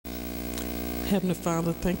Heavenly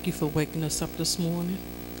Father, thank you for waking us up this morning.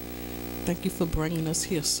 Thank you for bringing us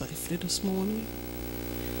here safely this morning.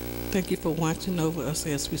 Thank you for watching over us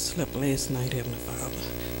as we slept last night, Heavenly Father.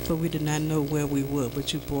 For we did not know where we were,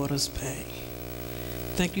 but you brought us back.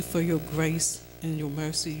 Thank you for your grace and your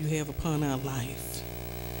mercy you have upon our life.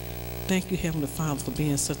 Thank you, Heavenly Father, for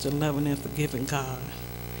being such a loving and forgiving God.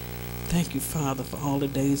 Thank you, Father, for all the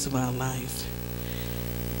days of our life.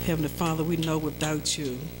 Heavenly Father, we know without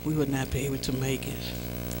you, we would not be able to make it.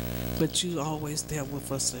 But you always there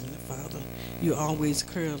with us, Heavenly Father. You always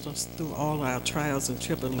carry us through all our trials and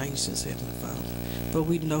tribulations, Heavenly Father. But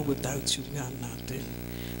we know without you, we are nothing.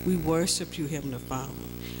 We worship you, Heavenly Father.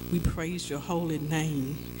 We praise your holy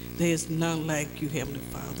name. There is none like you, Heavenly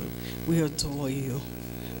Father. We adore you.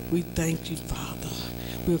 We thank you, Father.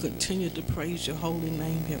 We'll continue to praise your holy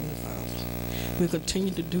name, Heavenly Father. We'll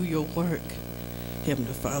continue to do your work,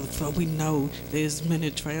 Heavenly Father, for we know there's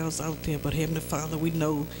many trials out there, but Heavenly Father, we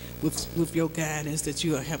know with your guidance that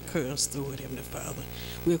you will help carry us through it, Heavenly Father.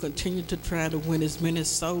 We'll continue to try to win as many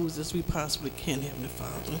souls as we possibly can, Heavenly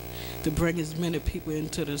Father, to bring as many people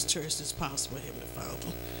into this church as possible, Heavenly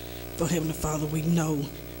Father. For Heavenly Father, we know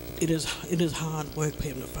it is hard work,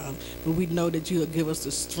 Heavenly Father, but we know that you will give us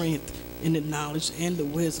the strength and the knowledge and the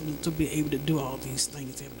wisdom to be able to do all these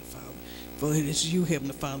things, Heavenly Father. For it is you,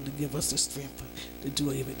 Heavenly Father, to give us the strength to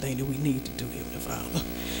do everything that we need to do, Heavenly Father.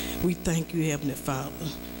 We thank you, Heavenly Father.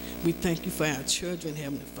 We thank you for our children,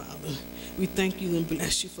 Heavenly Father. We thank you and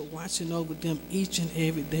bless you for watching over them each and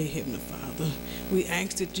every day, Heavenly Father. We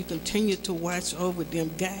ask that you continue to watch over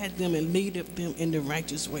them, guide them, and lead them in the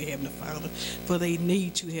righteous way, Heavenly Father. For they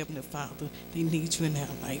need you, Heavenly Father. They need you in our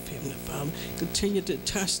life, Heavenly Father. Continue to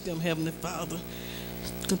touch them, Heavenly Father.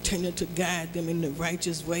 Continue to guide them in the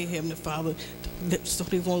righteous way, Heavenly Father, so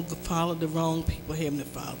they won't follow the wrong people, Heavenly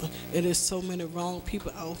Father. There is so many wrong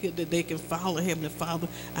people out here that they can follow, Heavenly Father.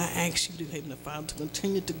 I ask you to, Heavenly Father, to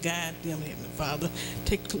continue to guide them, Heavenly Father.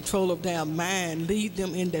 Take control of their mind. Lead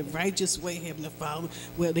them in the righteous way, Heavenly Father,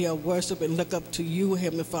 where they'll worship and look up to you,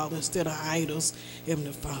 Heavenly Father, instead of idols,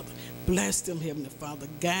 Heavenly Father. Bless them, Heavenly Father.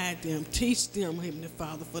 Guide them. Teach them, Heavenly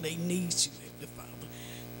Father, for they need you, Heavenly Father.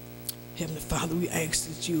 Heavenly Father, we ask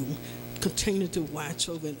that you continue to watch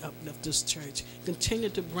over and uplift this church. Continue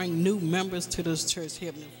to bring new members to this church,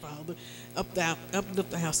 Heavenly Father.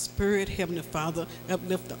 Uplift our spirit, Heavenly Father.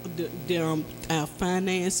 Uplift our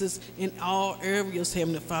finances in all areas,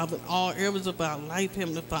 Heavenly Father. In all areas of our life,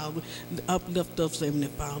 Heavenly Father. Uplift us, Heavenly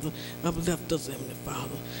Father. Uplift us, Heavenly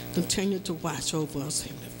Father. Continue to watch over us,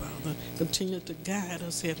 Heavenly Father. Continue to guide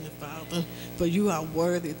us, Heavenly Father. For you are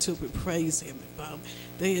worthy to be praised, Heavenly Father.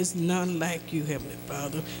 There is none like you, Heavenly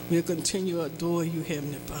Father. We'll continue to adore you,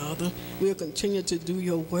 Heavenly Father. We'll continue to do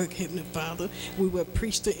your work, Heavenly Father. We will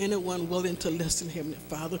preach to anyone willing to listen, Heavenly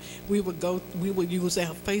Father. We will use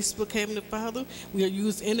our Facebook, Heavenly Father. We'll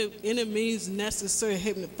use any means necessary,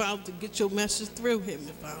 Heavenly Father, to get your message through,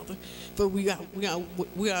 Heavenly Father. For we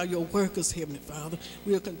are your workers, Heavenly Father.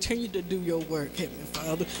 We'll continue to do your work, Heavenly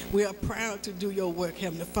Father. We are proud to do your work,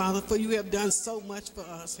 Heavenly Father, for you have done so much for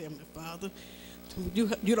us, Heavenly Father.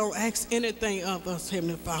 You don't ask anything of us,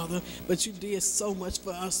 Heavenly Father, but you did so much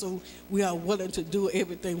for us, so we are willing to do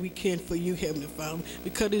everything we can for you, Heavenly Father,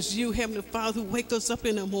 because it's you, Heavenly Father, who wake us up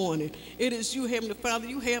in the morning. It is you, Heavenly Father.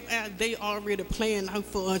 You have our day already planned out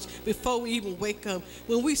for us before we even wake up.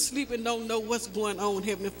 When we sleep and don't know what's going on,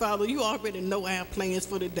 Heavenly Father, you already know our plans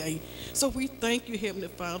for the day. So we thank you, Heavenly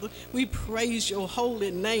Father. We praise your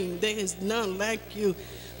holy name. There is none like you.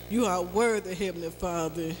 You are worthy, Heavenly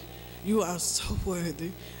Father. You are so worthy.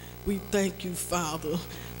 We thank you, Father.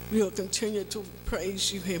 We'll continue to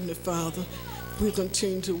praise you, Heavenly Father. We'll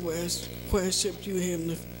continue to worship you,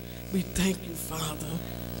 Heavenly. We thank you, Father.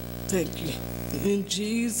 Thank you. In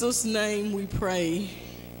Jesus' name we pray.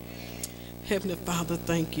 Heavenly Father,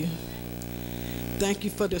 thank you. Thank you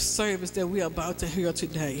for the service that we are about to hear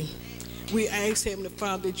today. We ask, Heavenly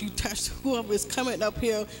Father, that you touch whoever is coming up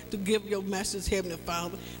here to give your message, Heavenly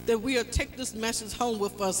Father, that we'll take this message home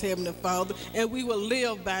with us, Heavenly Father, and we will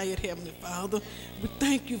live by it, Heavenly Father. We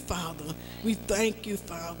thank you, Father. We thank you,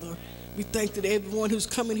 Father. We thank that everyone who's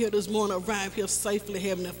coming here this morning arrive here safely,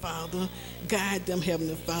 Heavenly Father. Guide them,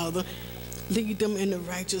 Heavenly Father. Lead them in the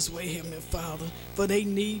righteous way, Heavenly Father, for they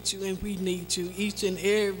need you and we need you each and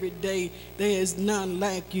every day. There is none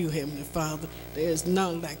like you, Heavenly Father. There is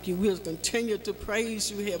none like you. We'll continue to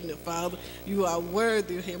praise you, Heavenly Father. You are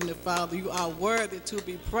worthy, Heavenly Father. You are worthy to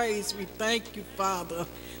be praised. We thank you, Father.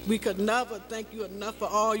 We could never thank you enough for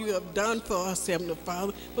all you have done for us, Heavenly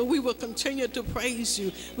Father, but we will continue to praise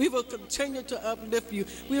you. We will continue to uplift you.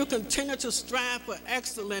 We will continue to strive for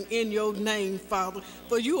excellence in your name, Father,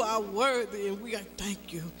 for you are worthy, worthy, and we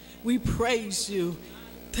thank you. We praise you.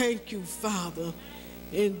 Thank you, Father.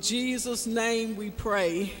 In Jesus' name we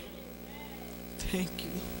pray. Thank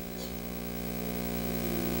you.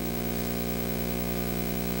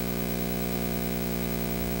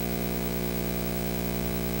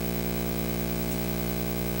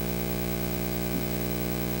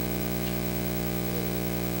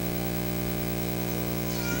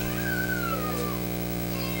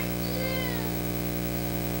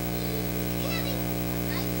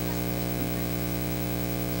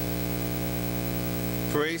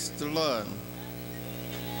 Praise the Lord.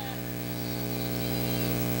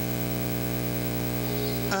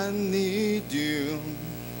 I need you,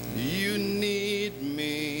 you need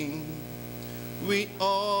me. We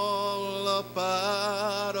all are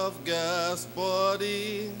part of God's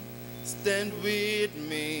body. Stand with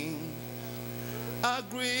me,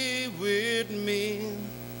 agree with me.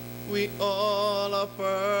 We all are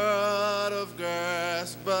part of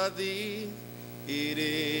God's body. It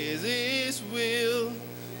is His will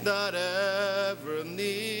that every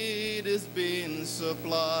need is being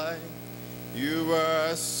supplied. You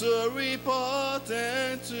are so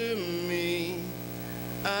important to me.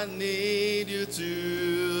 I need you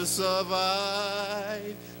to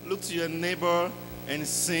survive. Look to your neighbor and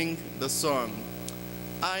sing the song.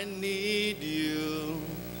 I need you,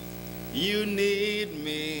 you need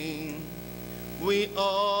me. We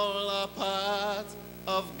all are part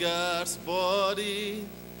of God's body.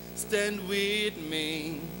 Stand with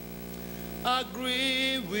me,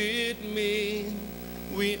 agree with me.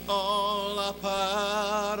 We all are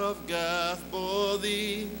part of God's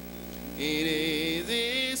body. It is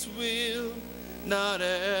His will, not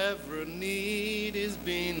every need is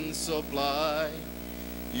being supplied.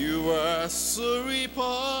 You are so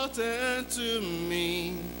important to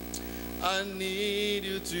me. I need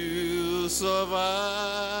you to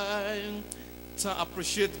survive. To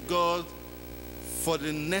appreciate God for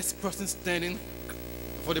the next person standing,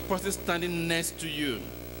 for the person standing next to you.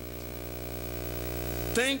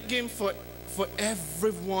 Thank Him for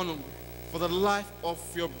everyone, for the life of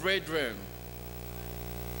your brethren.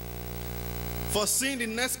 For seeing the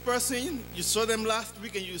next person, you saw them last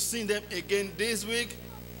week and you seen them again this week.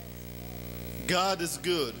 God is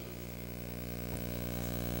good.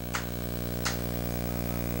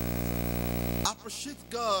 Appreciate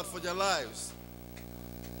God for their lives.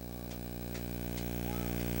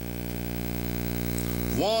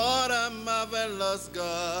 What a marvelous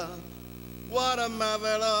God. What a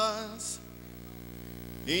marvelous.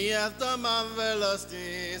 He has done marvelous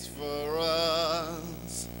things for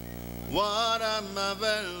us. What a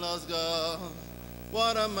marvelous God.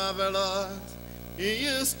 What a marvelous. He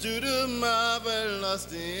used to do marvelous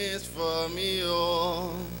things for me,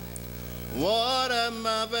 oh. What a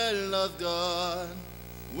marvelous God.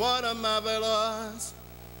 What a marvelous.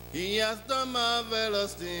 He has done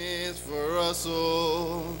marvelous things for us,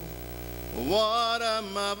 oh. What a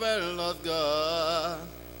marvelous God.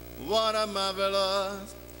 What a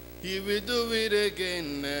marvelous. He will do it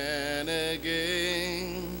again and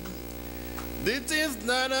again. The things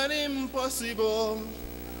that are impossible,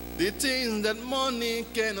 the things that money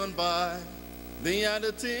cannot buy, they are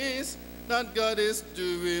the things that God is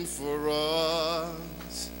doing for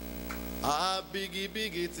us. Our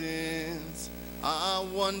biggie things, our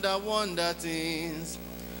wonder things.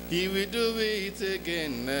 He will do it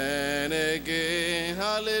again and again.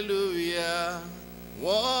 Hallelujah.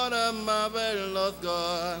 What a marvelous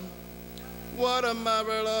God. What a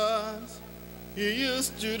marvelous. He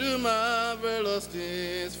used to do marvelous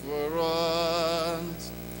things for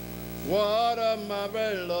us. What a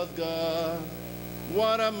marvelous God.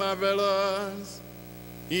 What a marvelous.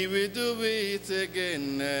 He will do it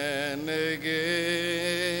again and again.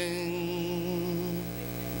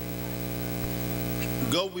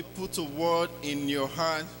 God will put a word in your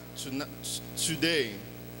heart today.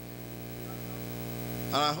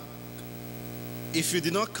 If you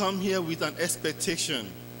did not come here with an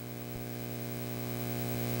expectation,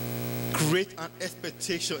 create an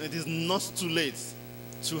expectation. It is not too late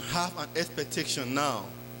to have an expectation now.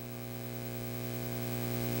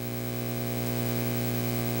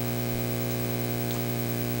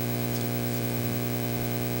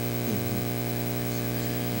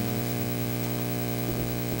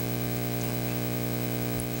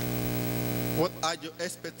 What are your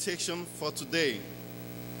expectations for today?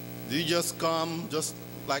 Do you just come just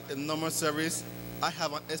like a normal service? I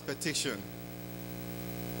have an expectation.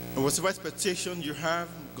 And whatever expectation you have,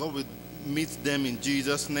 God will meet them in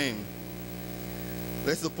Jesus' name.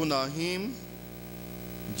 Let's open our hymn,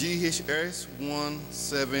 GHS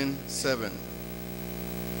 177.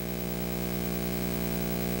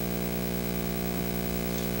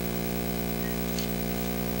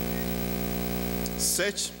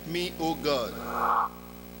 Search me, O God.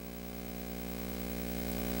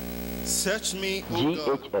 Search me, O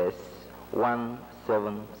God. GHS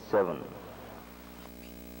 177.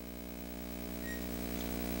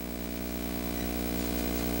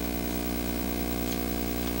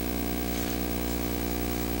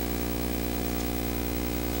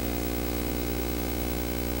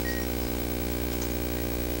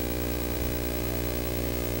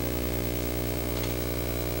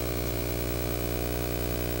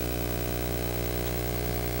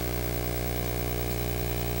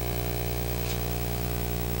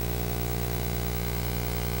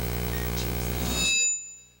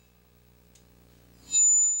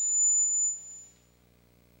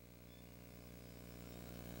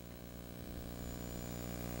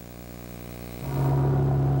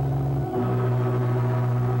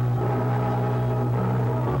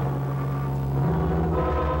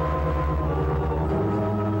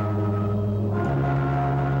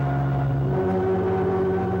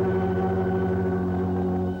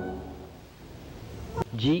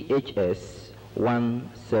 GHS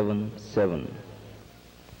 177.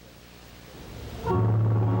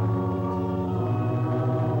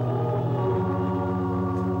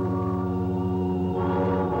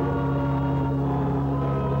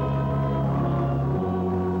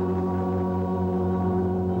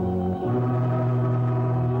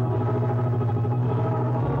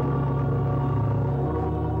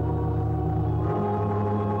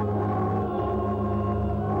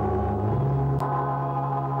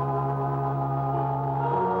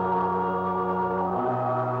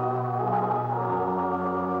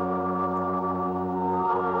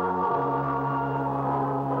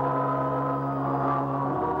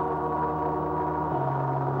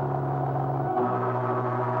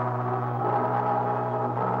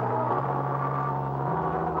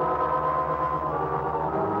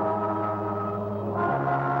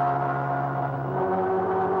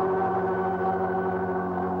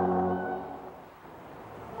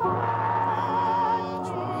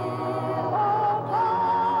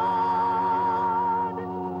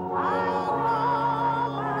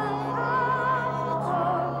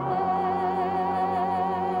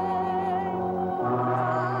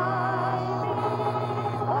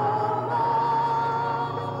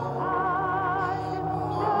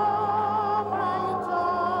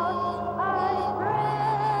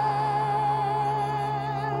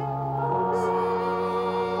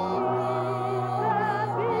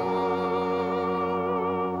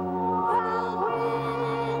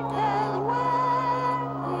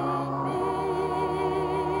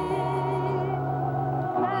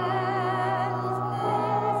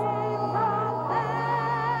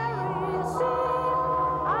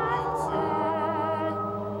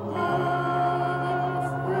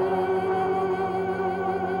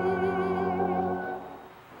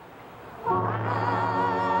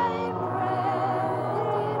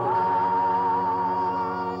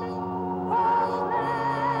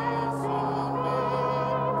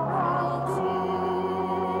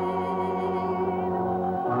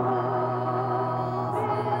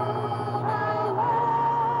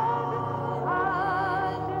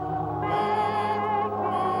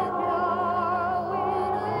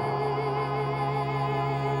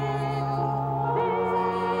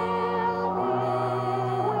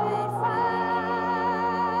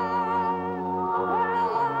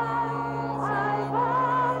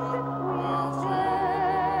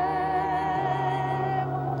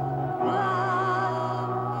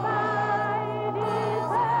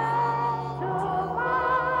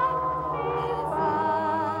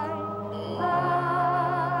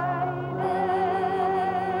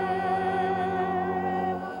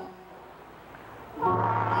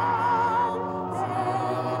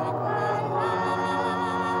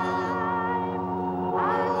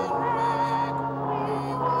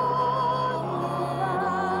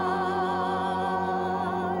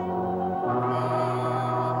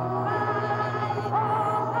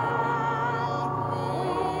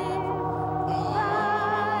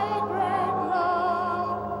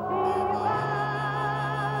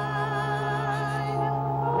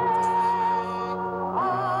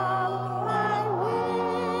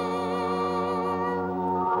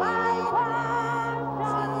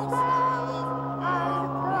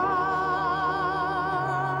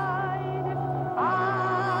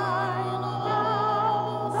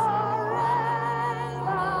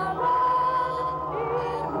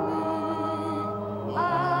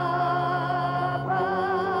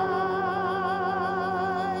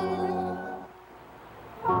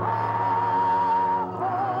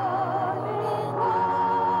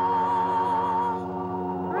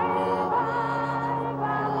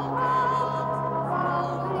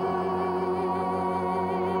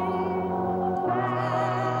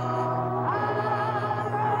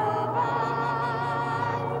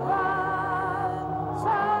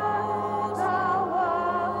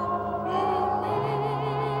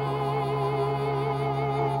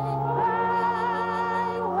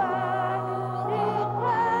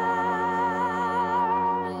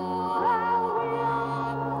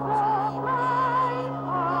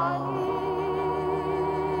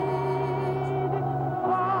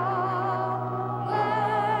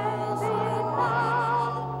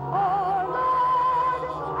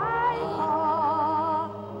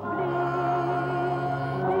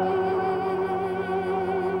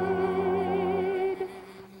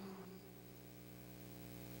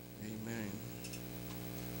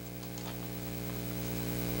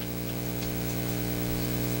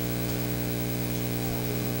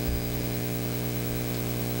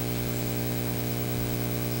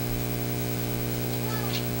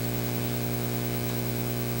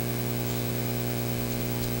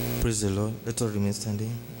 Praise the Lord. Let us remain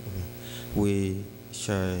standing. We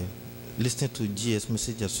shall listen to GS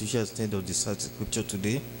message as usual extent of the scripture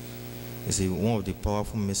today. It's one of the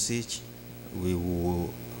powerful message we will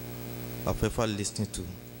prefer listening to.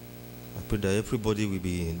 I pray that everybody will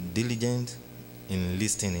be diligent in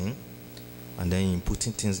listening and then in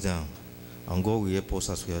putting things down. And God will help us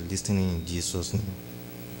as we are listening in Jesus' name.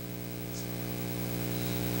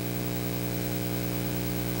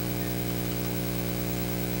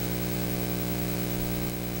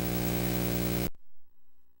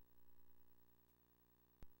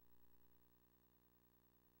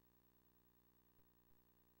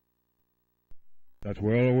 That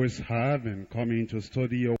we always have in coming to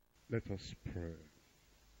study your... Let us pray.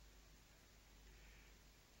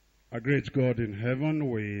 Our great God in heaven,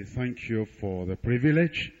 we thank you for the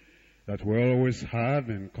privilege that we always have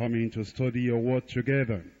in coming to study your word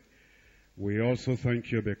together. We also thank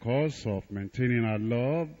you because of maintaining our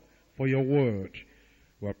love for your word.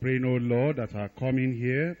 We are praying, O Lord, that our coming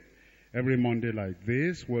here every Monday like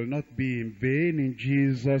this will not be in vain in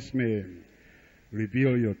Jesus' name.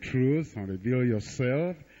 Reveal your truth and reveal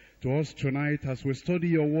yourself to us tonight as we study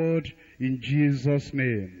your word in Jesus'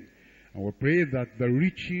 name. And we pray that the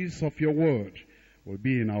riches of your word will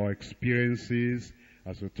be in our experiences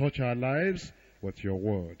as we touch our lives with your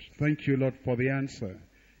word. Thank you, Lord, for the answer.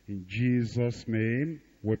 In Jesus' name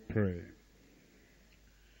we pray.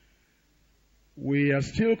 We are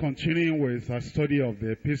still continuing with our study of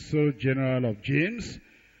the Epistle General of James.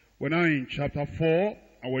 We're now in chapter 4.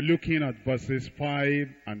 And we're looking at verses 5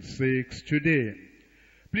 and 6 today.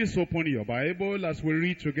 Please open your Bible as we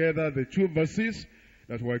read together the two verses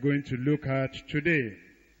that we're going to look at today.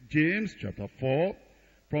 James chapter 4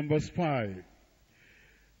 from verse 5.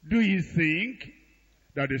 Do ye think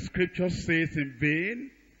that the scripture saith in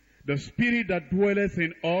vain, the spirit that dwelleth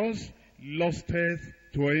in us lusteth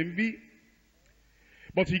to envy?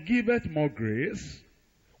 But he giveth more grace.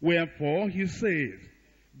 Wherefore he saith,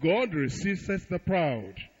 God resisteth the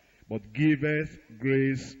proud, but giveth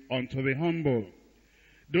grace unto the humble.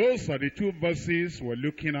 Those are the two verses we're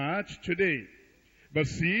looking at today. Verse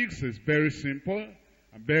 6 is very simple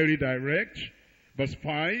and very direct. Verse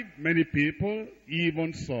 5, many people,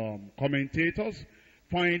 even some commentators,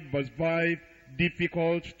 find verse 5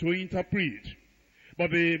 difficult to interpret. But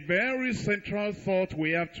the very central thought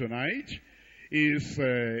we have tonight is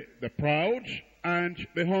the proud and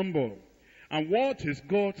the humble. And what is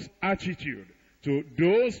God's attitude to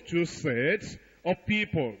those two sets of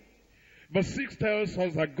people? Verse 6 tells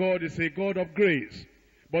us that God is a God of grace.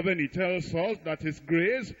 But then he tells us that his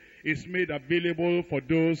grace is made available for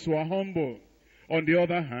those who are humble. On the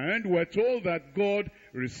other hand, we're told that God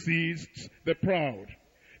resists the proud.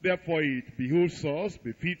 Therefore, it behooves us,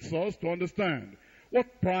 befits us to understand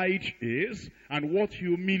what pride is and what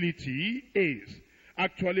humility is.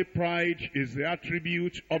 Actually, pride is the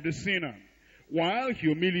attribute of the sinner, while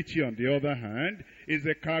humility, on the other hand, is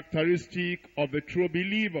a characteristic of the true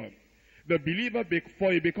believer. The believer,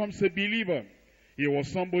 before he becomes a believer, he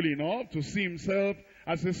was humble enough to see himself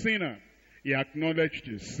as a sinner. He acknowledged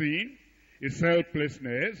his sin, his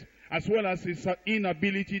helplessness, as well as his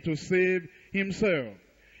inability to save himself.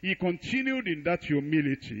 He continued in that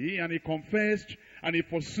humility, and he confessed, and he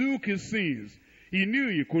forsook his sins. He knew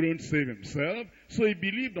he couldn't save himself, so he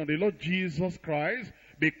believed on the Lord Jesus Christ,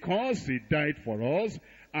 because he died for us,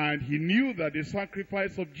 and he knew that the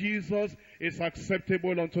sacrifice of Jesus is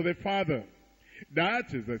acceptable unto the Father.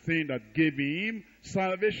 That is the thing that gave him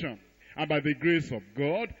salvation. And by the grace of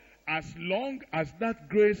God, as long as that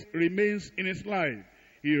grace remains in his life,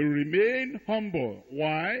 he will remain humble.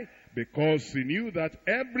 Why? Because he knew that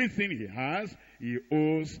everything he has, he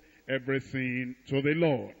owes everything to the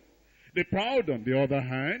Lord. The proud, on the other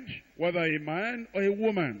hand, whether a man or a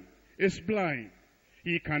woman, is blind.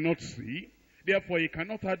 He cannot see, therefore he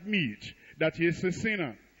cannot admit that he is a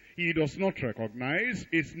sinner. He does not recognize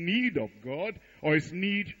his need of God or his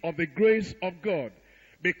need of the grace of God.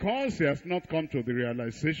 Because he has not come to the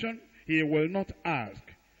realization, he will not ask.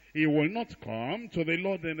 He will not come to the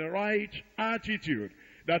Lord in the right attitude.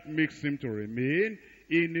 That makes him to remain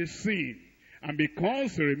in his sin. And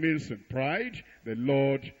because he remains in pride, the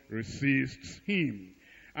Lord resists him.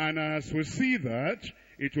 And as we see that,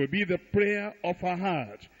 it will be the prayer of our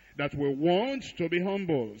heart that we want to be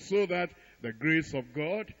humble, so that the grace of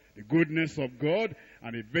God, the goodness of God,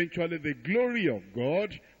 and eventually the glory of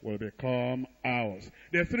God will become ours.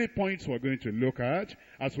 There are 3 points we're going to look at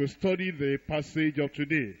as we study the passage of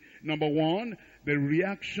today. Number 1, the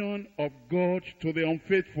reaction of God to the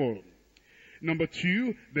unfaithful. Number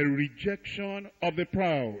 2, the rejection of the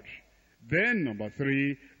proud. Then number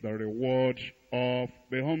 3, the reward of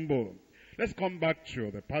the humble. Let's come back to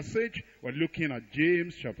the passage. We're looking at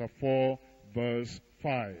James chapter 4, verse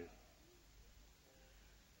 5.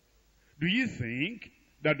 Do you think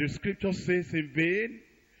that the scripture says in vain,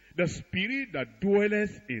 the spirit that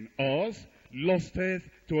dwelleth in us lusteth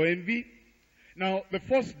to envy? Now, the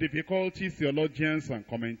first difficulty theologians and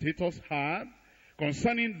commentators have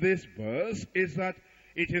concerning this verse is that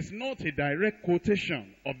it is not a direct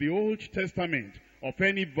quotation of the Old Testament, of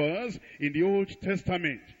any verse in the Old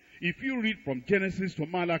Testament. If you read from Genesis to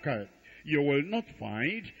Malachi, you will not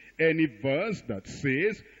find any verse that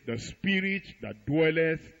says, the spirit that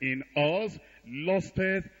dwelleth in us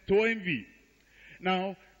lusteth to envy.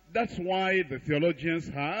 Now, that's why the theologians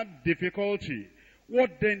have difficulty.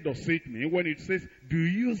 What then does it mean when it says, do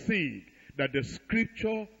you think that the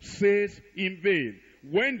scripture says in vain?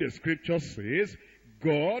 When the scripture says,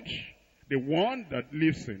 God, the one that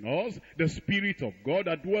lives in us, the Spirit of God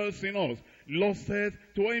that dwells in us, lusteth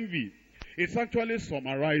to envy. It's actually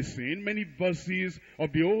summarizing many verses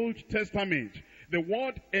of the Old Testament. The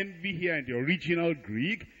word envy here in the original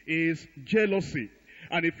Greek is jealousy.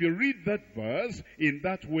 And if you read that verse in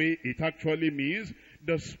that way, it actually means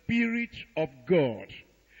the Spirit of God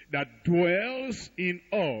that dwells in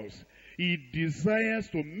us. He desires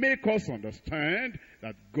to make us understand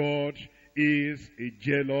that God is a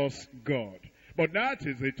jealous God. But that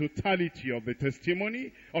is the totality of the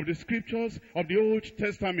testimony of the scriptures of the Old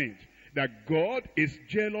Testament, that God is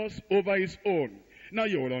jealous over his own. Now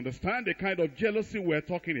you will understand the kind of jealousy we're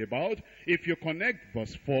talking about if you connect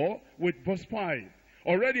verse 4 with verse 5.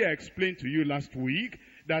 Already I explained to you last week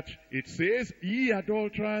that it says, ye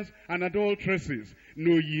adulterers and adulteresses,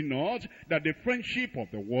 know ye not that the friendship of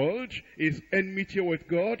the world is enmity with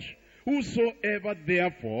God? Whosoever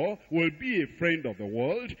therefore will be a friend of the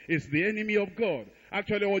world is the enemy of God.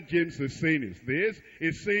 Actually what James is saying is this.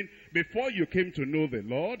 He's saying, before you came to know the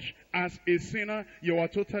Lord, as a sinner, you were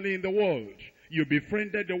totally in the world. You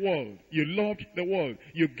befriended the world. You loved the world.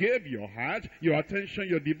 You gave your heart, your attention,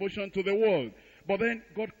 your devotion to the world. But then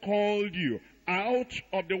God called you out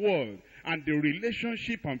of the world. And the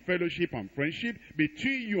relationship and fellowship and friendship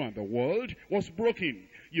between you and the world was broken.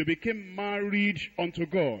 You became married unto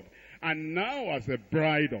God. And now as a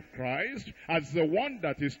bride of Christ, as the one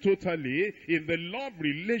that is totally in the love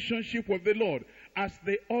relationship with the Lord, as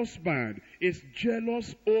the husband is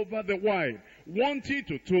jealous over the wife, wanting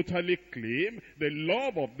to totally claim the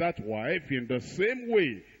love of that wife in the same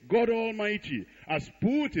way, God Almighty has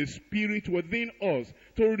put His Spirit within us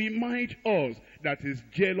to remind us that He's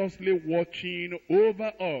jealously watching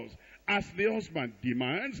over us. As the husband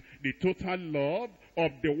demands the total love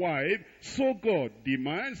of the wife, so God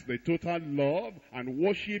demands the total love and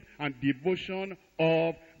worship and devotion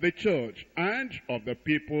of the church and of the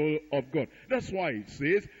people of God. That's why it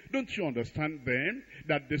says, don't you understand then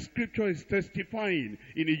that the scripture is testifying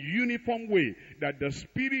in a uniform way that the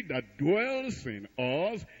Spirit that dwells in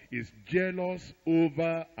us is jealous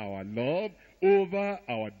over our love, over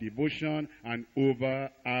our devotion, and over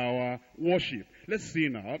our worship. Let's see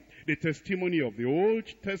now the testimony of the Old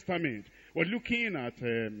Testament. We're looking at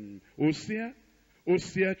Hosea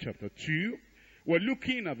chapter 2. We're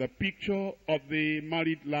looking at the picture of the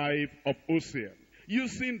married life of Hosea.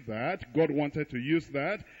 Using that, God wanted to use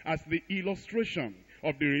that as the illustration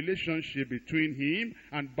of the relationship between him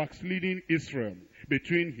and backsliding Israel,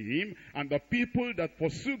 between him and the people that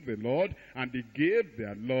forsook the Lord and they gave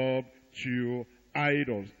their love to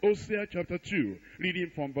idols. Hosea chapter 2,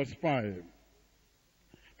 reading from verse 5.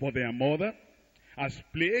 For their mother has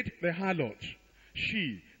played the harlot.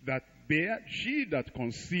 She that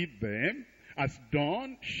conceived them has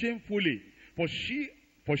done shamefully. For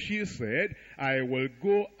she said, I will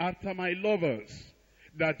go after my lovers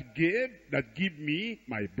that give me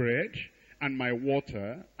my bread and my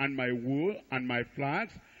water and my wool and my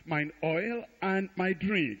flax, mine oil and my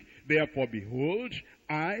drink. Therefore, behold,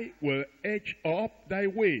 I will edge up thy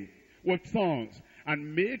way with thorns,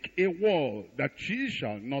 and make a wall that she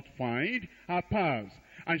shall not find her paths.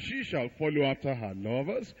 And she shall follow after her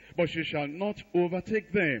lovers, but she shall not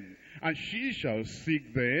overtake them. And she shall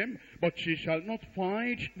seek them, but she shall not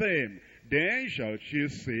find them. Then shall she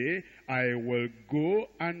say, I will go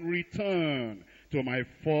and return to my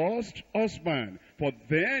first husband, for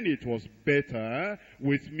then it was better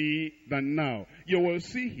with me than now. You will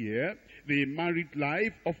see here the married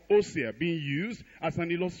life of Hosea being used as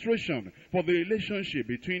an illustration for the relationship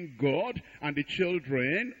between God and the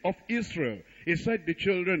children of Israel. He said the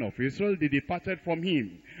children of Israel, they departed from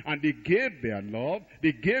him, and they gave their love,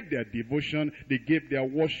 they gave their devotion, they gave their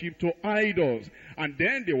worship to idols. And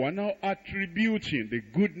then they were now attributing the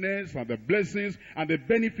goodness and the blessings and the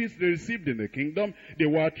benefits they received in the kingdom. They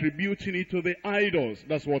were attributing it to the idols.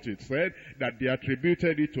 That's what it said, that they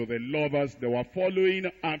attributed it to the lovers they were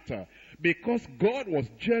following after. Because God was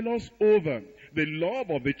jealous over the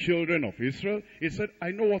love of the children of Israel, he said,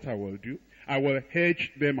 I know what I will do. I will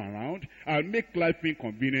hedge them around. I'll make life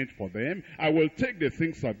inconvenient for them. I will take the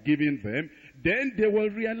things I've given them. Then they will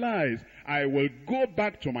realize, I will go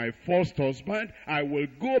back to my first husband. I will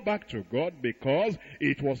go back to God, because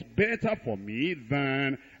it was better for me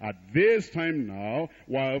than at this time now,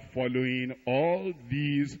 while following all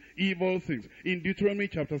these evil things. In Deuteronomy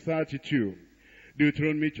chapter 32,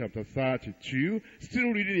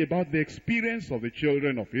 still reading about the experience of the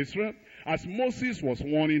children of Israel, as Moses was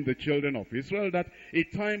warning the children of Israel that a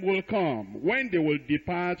time will come when they will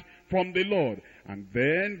depart from the Lord. And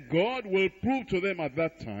then God will prove to them at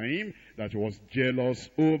that time that he was jealous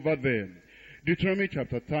over them. Deuteronomy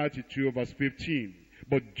chapter 32 verse 15.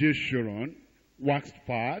 But Jeshurun waxed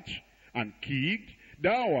fat and kicked.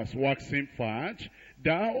 Thou hast waxen fat.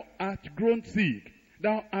 Thou art grown thick.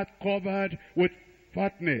 Thou art covered with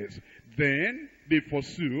fatness. Then he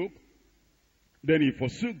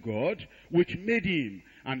forsook God, which made him,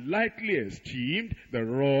 and lightly esteemed the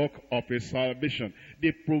rock of his salvation.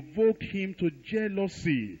 They provoked him to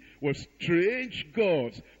jealousy with strange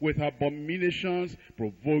gods, with abominations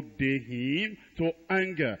provoked they him to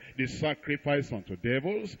anger. They sacrificed unto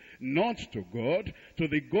devils, not to God, to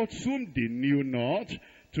the gods whom they knew not,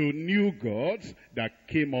 to new gods that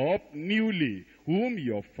came up newly, whom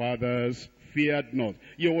your fathers feared not.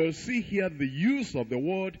 You will see here the use of the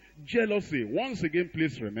word jealousy. Once again,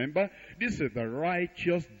 please remember, this is the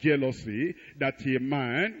righteous jealousy that a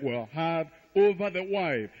man will have over the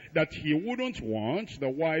wife, that he wouldn't want the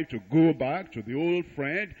wife to go back to the old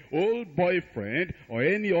friend, old boyfriend, or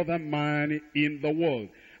any other man in the world.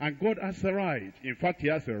 And God has a right. In fact, he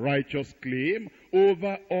has a righteous claim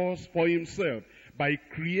over us for himself, by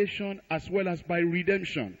creation as well as by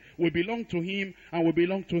redemption. We belong to him, and we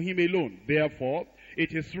belong to him alone. Therefore,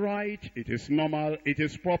 it is right, it is normal, it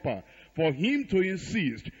is proper for him to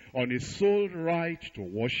insist on his sole right to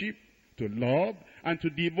worship, to love, and to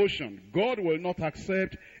devotion. God will not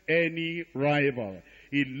accept any rival.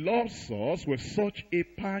 He loves us with such a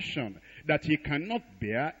passion that he cannot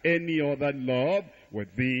bear any other love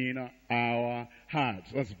within our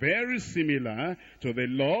hearts. That's very similar to the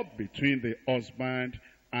love between the husband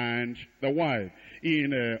and the wife.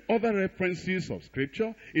 In other references of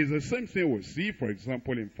scripture, it's the same thing we see, for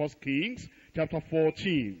example, in 1 Kings chapter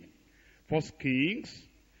 14. 1 Kings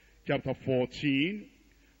chapter 14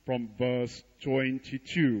 from verse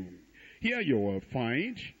 22. Here you will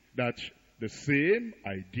find that the same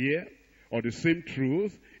idea or the same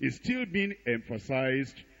truth is still being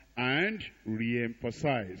emphasized and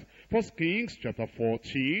re-emphasized. 1 Kings chapter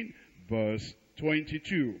 14 verse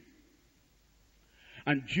 22.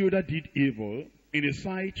 And Judah did evil in the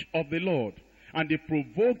sight of the Lord, and they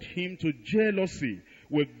provoked him to jealousy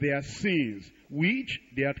with their sins, which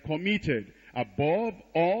they had committed, above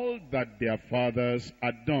all that their fathers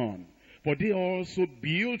had done. For they also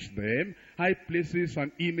built them high places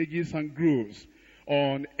and images and groves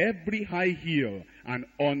on every high hill and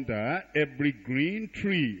under every green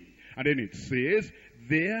tree. And then it says,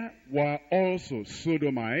 there were also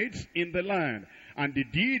Sodomites in the land, and they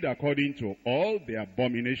did according to all the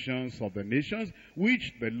abominations of the nations,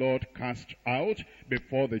 which the Lord cast out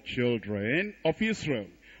before the children of Israel.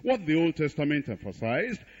 What the Old Testament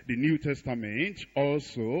emphasized, the New Testament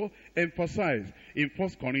also emphasized. In 1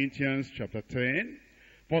 Corinthians chapter 10,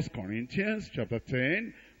 1 Corinthians chapter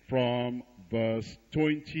 10, from verse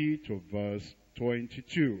 20 to verse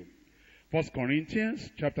 22. 1 Corinthians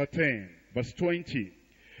chapter 10, verse 20.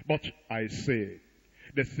 But I say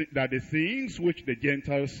that the things which the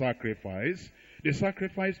Gentiles sacrifice, they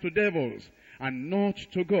sacrifice to devils, and not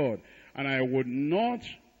to God. And I would not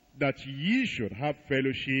that ye should have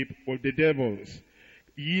fellowship with the devils.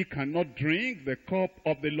 Ye cannot drink the cup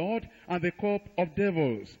of the Lord and the cup of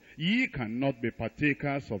devils. Ye cannot be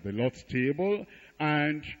partakers of the Lord's table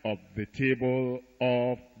and of the table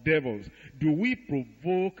of devils. Do we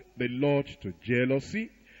provoke the Lord to jealousy?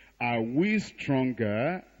 Are we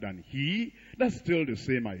stronger than he? That's still the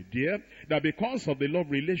same idea, that because of the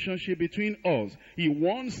love relationship between us, he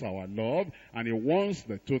wants our love, and he wants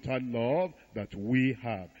the total love that we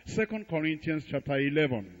have. 2 Corinthians chapter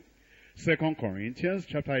 11. 2 Corinthians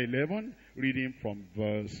chapter 11, reading from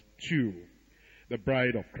verse 2. The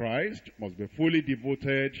bride of Christ must be fully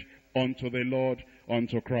devoted unto the Lord,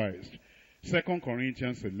 unto Christ. 2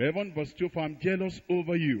 Corinthians 11 verse 2, for I am jealous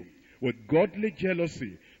over you with godly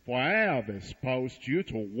jealousy, for I have espoused you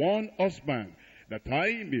to one husband, that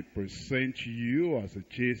I may present you as a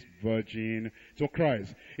chaste virgin to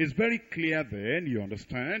Christ. It's very clear then, you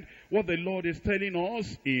understand, what the Lord is telling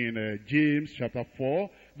us in James chapter 4,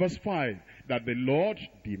 verse 5, that the Lord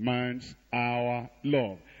demands our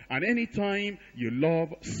love. And anytime you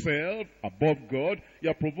love self above God,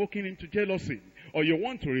 you're provoking him to jealousy. Or you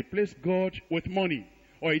want to replace God with money.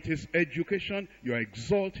 Or it is education, you're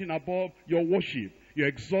exalting above your worship. You're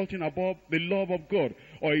exalting above the love of God.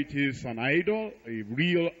 Or it is an idol, a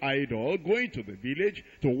real idol, going to the village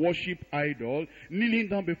to worship idol, kneeling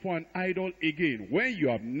down before an idol again, when you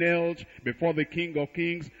have knelt before the King of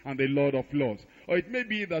Kings and the Lord of Lords. Or it may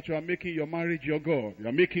be that you are making your marriage your God. You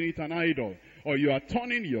are making it an idol. Or you are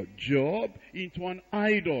turning your job into an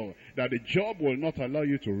idol, that the job will not allow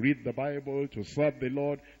you to read the Bible, to serve the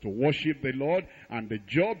Lord, to worship the Lord, and the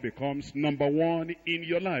job becomes number one in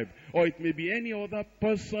your life. Or it may be any other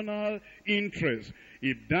personal interest.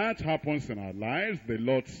 If that happens in our lives, the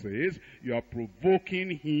Lord says, you are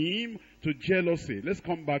provoking him to jealousy. Let's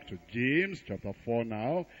come back to James chapter 4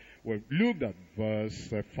 now. We've looked at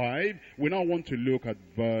verse 5. We now want to look at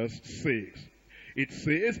verse 6. It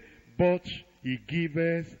says, but he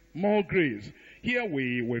giveth more grace. Here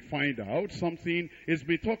we will find out something. It's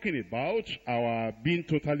been talking about our being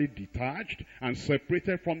totally detached and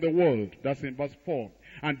separated from the world. That's in verse 4.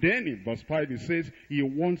 And then in verse 5 it says, he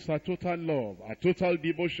wants a total love, a total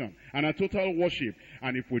devotion, and a total worship.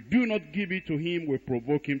 And if we do not give it to him, we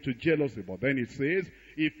provoke him to jealousy. But then it says,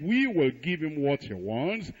 if we will give him what he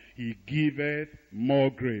wants, he giveth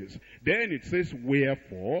more grace. Then it says,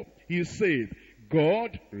 wherefore, he said,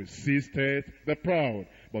 God resisteth the proud,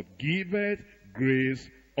 but giveth grace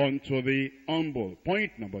unto the humble.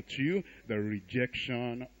 Point number 2, the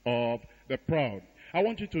rejection of the proud. I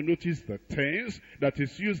want you to notice the tense that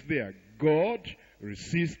is used there. God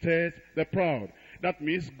resisteth the proud. That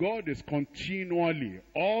means God is continually,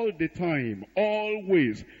 all the time,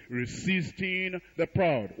 always resisting the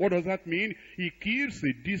proud. What does that mean? He keeps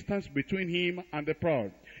a distance between him and the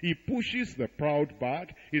proud. He pushes the proud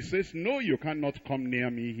back. He says, no, you cannot come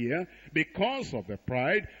near me here. Because of the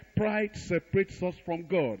pride, pride separates us from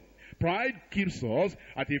God. Pride keeps us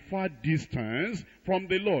at a far distance from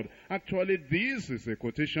the Lord. Actually, this is a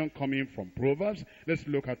quotation coming from Proverbs. Let's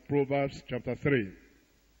look at Proverbs chapter 3.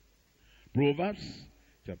 Proverbs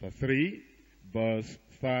chapter 3, verse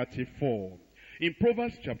 34. In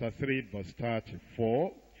Proverbs chapter 3, verse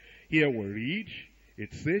 34, here we read,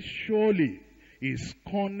 it says, surely he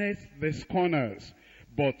scorneth the scorners,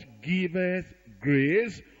 but giveth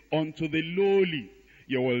grace unto the lowly.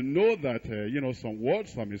 You will know that, some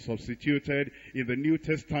words have been substituted in the New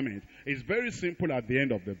Testament. It's very simple at the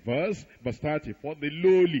end of the verse 34, the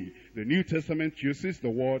lowly. The New Testament uses the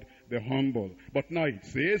word the humble. But now it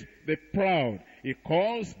says the proud. It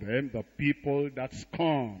calls them the people that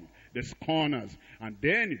scorn, the scorners. And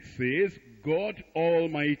then it says God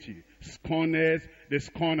Almighty scorneth the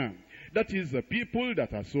scorner. That is the people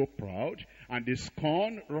that are so proud and they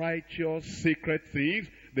scorn righteous, sacred things.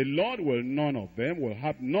 The Lord will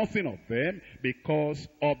have nothing of them because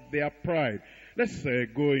of their pride. Let's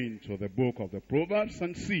go into the book of the Proverbs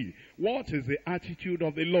and see what is the attitude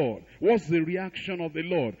of the Lord. What's the reaction of the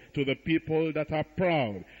Lord to the people that are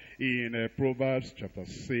proud? In Proverbs chapter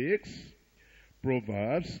 6,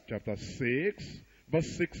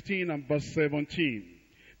 verse 16 and verse 17.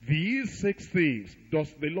 These 6 things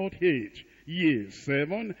does the Lord hate, yea,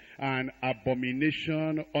 7, an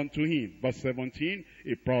abomination unto him. Verse 17,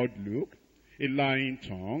 a proud look, a lying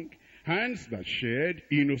tongue, hands that shed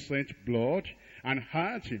innocent blood, and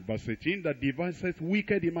heart, in verse 18, that deviseth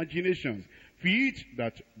wicked imaginations, feet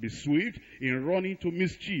that be swift in running to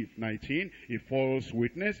mischief. 19, a false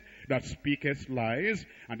witness that speaketh lies.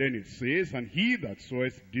 And then it says, and he that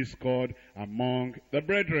soweth discord among the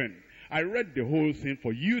brethren. I read the whole thing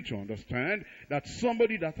for you to understand that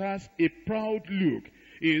somebody that has a proud look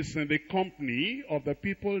is in the company of the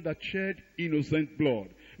people that shed innocent blood.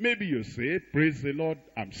 Maybe you say, praise the Lord,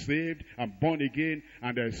 I'm saved, I'm born again,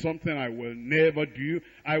 and there is something I will never do.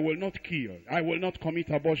 I will not kill. I will not commit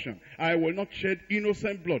abortion. I will not shed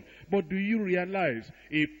innocent blood. But do you realize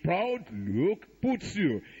a proud look puts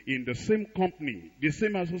you in the same company, the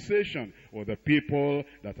same association with the people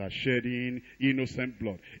that are shedding innocent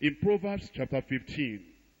blood? In Proverbs chapter 15,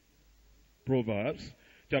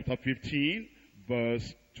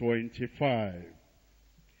 verse 25.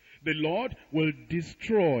 The Lord will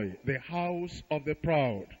destroy the house of the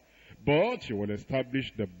proud, but he will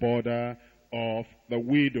establish the border of the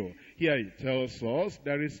widow. Here he tells us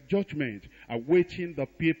there is judgment awaiting the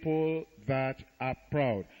people that are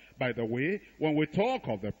proud. By the way, when we talk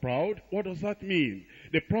of the proud, what does that mean?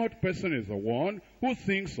 The proud person is the one who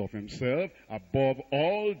thinks of himself above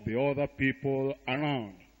all the other people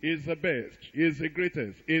around. He is the best, he is the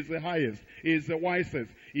greatest, he is the highest, he is the wisest.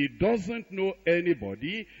 He doesn't know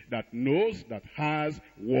anybody that knows, that has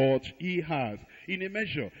what he has. In a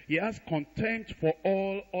measure, he has contempt for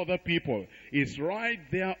all other people. He's right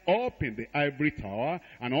there up in the ivory tower,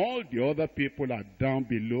 and all the other people are down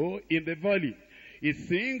below in the valley. He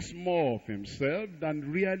thinks more of himself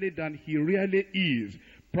than he really is.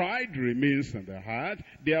 Pride remains in the heart,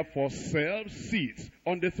 therefore self sits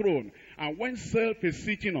on the throne. And when self is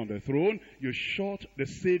sitting on the throne, you shut the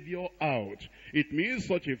Savior out. It means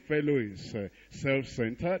such a fellow is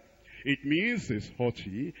self-centered. It means he's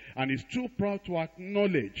haughty and is too proud to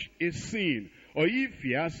acknowledge a sin. Or if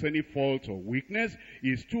he has any fault or weakness,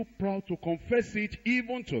 he is too proud to confess it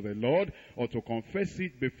even to the Lord, or to confess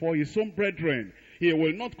it before his own brethren. He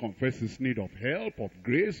will not confess his need of help, of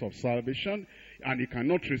grace, of salvation, and he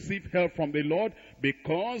cannot receive help from the Lord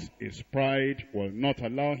because his pride will not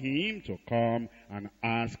allow him to come and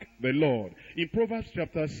ask the Lord. In Proverbs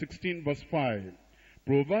chapter 16 verse 5,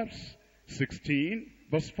 Proverbs 16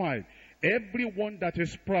 verse 5, everyone that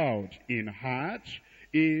is proud in heart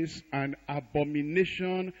is an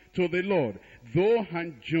abomination to the Lord. Though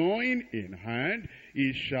hand join in hand,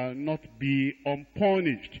 he shall not be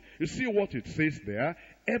unpunished. You see what it says there?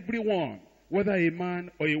 Everyone, whether a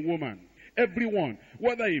man or a woman, everyone,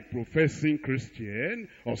 whether a professing Christian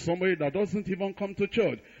or somebody that doesn't even come to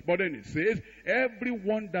church. But then it says,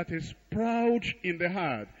 everyone that is proud in the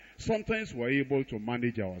heart. Sometimes we're able to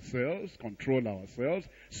manage ourselves, control ourselves,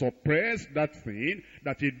 suppress that thing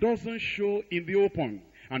that it doesn't show in the open.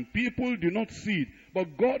 And people do not see it.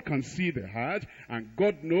 But God can see the heart, and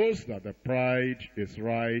God knows that the pride is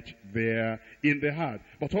right there in the heart.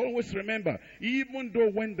 But always remember, even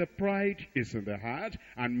though when the pride is in the heart,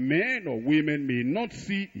 and men or women may not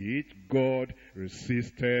see it, God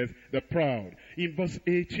resisteth the proud. In verse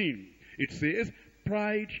 18, it says,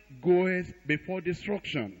 pride goeth before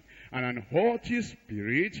destruction, and an haughty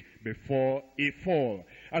spirit before a fall.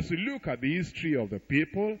 As we look at the history of the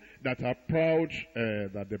people that are proud,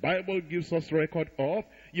 that the Bible gives us record of,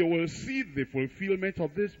 you will see the fulfillment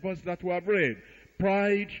of this verse that we have read.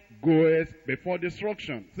 Pride goeth before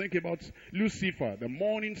destruction. Think about Lucifer, the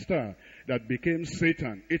morning star that became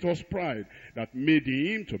Satan. It was pride that made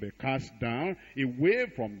him to be cast down away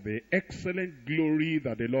from the excellent glory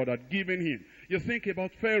that the Lord had given him. You think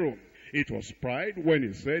about Pharaoh. It was pride when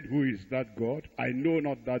he said, who is that God? I know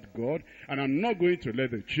not that God, and I'm not going to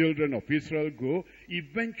let the children of Israel go.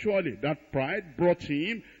 Eventually, that pride brought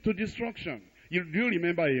him to destruction. Do you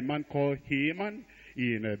remember a man called Haman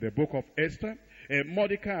in the book of Esther?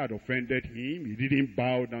 Mordecai had offended him. He didn't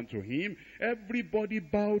bow down to him. Everybody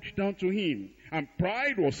bowed down to him. And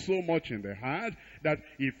pride was so much in the heart that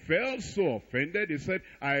he felt so offended. He said,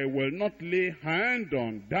 I will not lay hand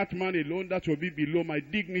on that man alone. That will be below my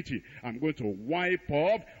dignity. I'm going to wipe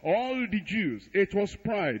off all the Jews. It was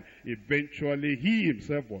pride. Eventually, he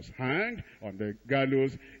himself was hanged on the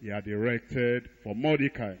gallows he had erected for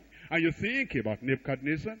Mordecai. And you think about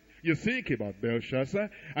Nebuchadnezzar. You think about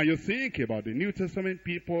Belshazzar, and you think about the New Testament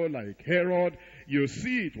people like Herod. You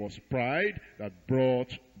see it was pride that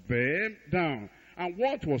brought them down. And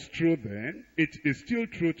what was true then, it is still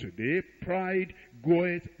true today. Pride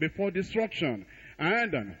goeth before destruction,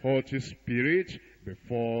 and an haughty spirit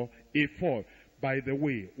before a fall. By the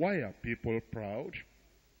way, why are people proud?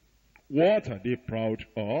 What are they proud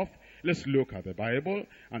of? Let's look at the Bible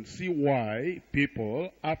and see why people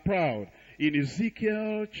are proud. In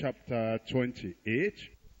Ezekiel chapter 28,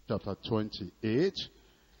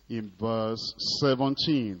 in verse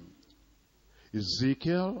 17.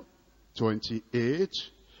 Ezekiel 28,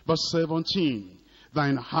 verse 17.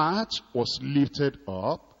 Thine heart was lifted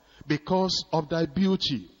up because of thy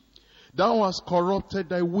beauty. Thou hast corrupted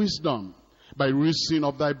thy wisdom by reason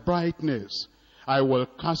of thy brightness. I will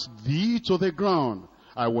cast thee to the ground.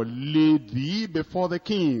 I will lay thee before the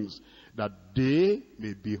kings, that they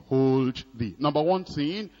may behold thee. Number one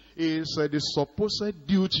thing is the supposed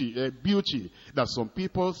beauty that some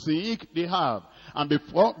people think they have. And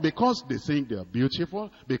because they think they are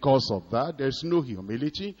beautiful, because of that, there's no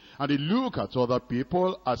humility. And they look at other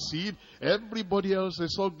people as if everybody else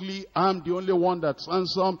is ugly. I'm the only one that's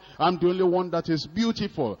handsome. I'm the only one that is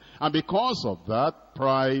beautiful. And because of that,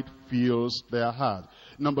 pride fills their heart.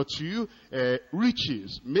 Number two,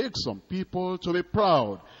 riches make some people to be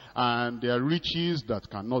proud. And there are riches that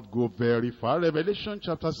cannot go very far. Revelation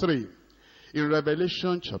chapter 3. In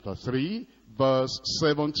Revelation chapter 3, verse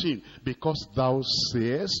 17, because thou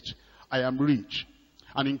sayest, I am rich,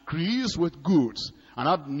 and increase with goods, and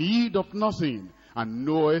have need of nothing, and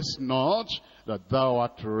knowest not that thou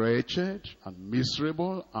art wretched, and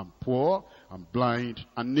miserable, and poor, and blind,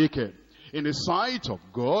 and naked. In the sight of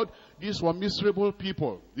God, these were miserable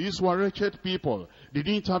people. These were wretched people. They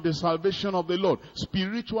didn't have the salvation of the Lord.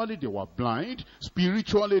 Spiritually, they were blind.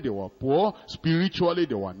 Spiritually, they were poor. Spiritually,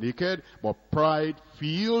 they were naked. But pride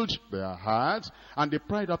filled their hearts, and the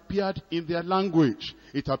pride appeared in their language.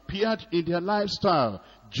 It appeared in their lifestyle,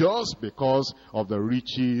 just because of the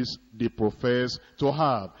riches they profess to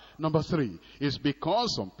have. Number 3 is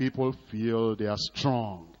because some people feel they are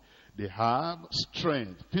strong. They have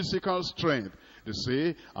strength, physical strength. They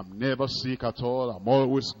say, I'm never sick at all. I'm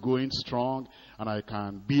always going strong, and I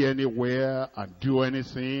can be anywhere and do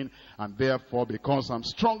anything. And therefore, because I'm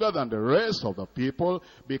stronger than the rest of the people,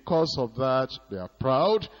 because of that, they are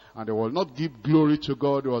proud, and they will not give glory to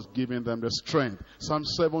God who has given them the strength. Psalm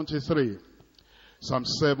 73. Psalm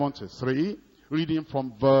 73, reading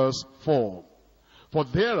from verse 4. For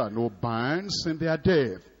there are no bands in their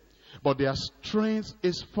death, but their strength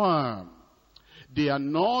is firm. They are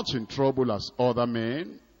not in trouble as other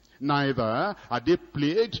men, neither are they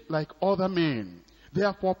plagued like other men.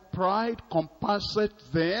 Therefore pride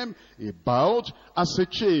compasseth them about as a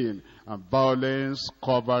chain, and violence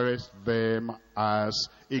covereth them as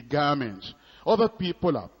a garment. Other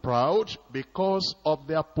people are proud because of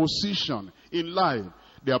their position in life,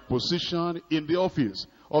 their position in the office,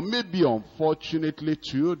 or maybe unfortunately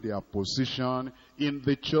too, their position in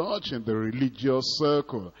the church, in the religious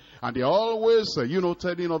circle. And they're always,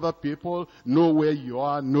 telling other people, know where you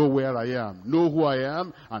are, know where I am, know who I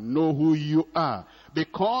am, and know who you are.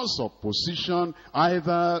 Because of position,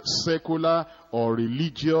 either secular or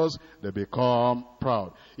religious, they become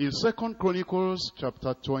proud. In 2 Chronicles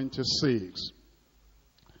chapter 26,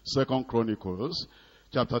 2 Chronicles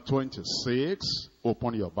chapter 26,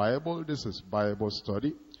 open your Bible, this is Bible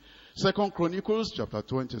study. 2 Chronicles chapter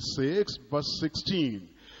 26, verse 16.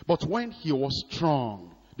 But when he was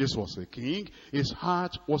strong, this was a king, his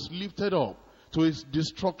heart was lifted up to his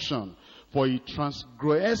destruction, for he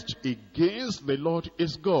transgressed against the Lord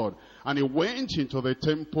his God, and he went into the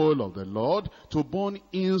temple of the Lord to burn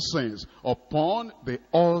incense upon the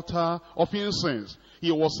altar of incense.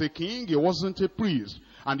 He was a king, he wasn't a priest.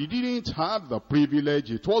 And he didn't have the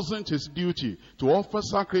privilege, it wasn't his duty to offer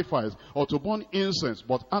sacrifice or to burn incense.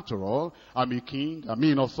 But after all, I'm a king, I'm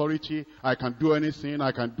in authority, I can do anything,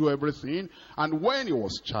 I can do everything. And when he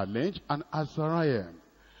was challenged, and Azariah,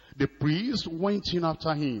 the priest, went in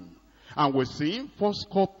after him, and with him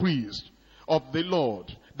 80 priests of the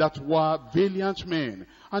Lord that were valiant men.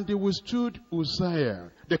 And they withstood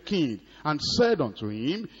Uzziah the king, and said unto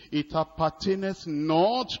him, it appertaineth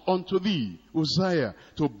not unto thee, Uzziah,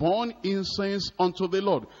 to burn incense unto the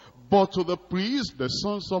Lord, but to the priests, the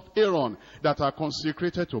sons of Aaron, that are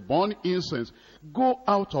consecrated to burn incense. Go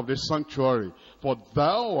out of the sanctuary, for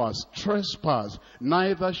thou hast trespassed,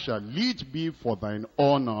 neither shall it be for thine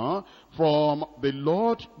honor from the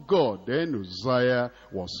Lord God. Then Uzziah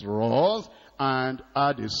was wroth, and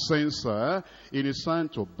had a censer in his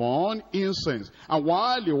hand to burn incense. And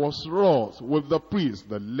while he was wroth with the priest,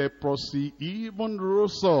 the leprosy even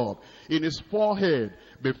rose up in his forehead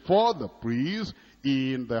before the priest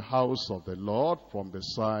in the house of the Lord from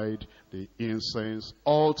beside the incense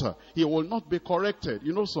altar. He will not be corrected.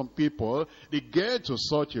 Some people, they get to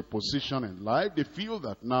such a position in life, they feel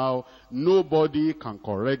that now nobody can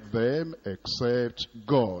correct them except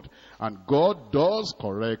God. And God does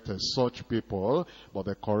correct such people, but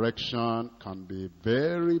the correction can be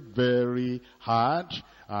very, very hard,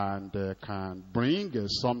 and can bring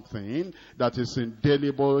something that is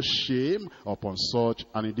indelible shame upon such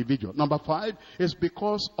an individual. Number 5 is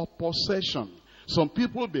because of possession. Some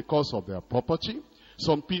people, because of their property,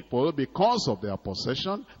 some people, because of their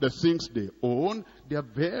possession, the things they own, they are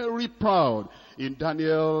very proud. In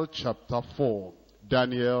Daniel chapter 4,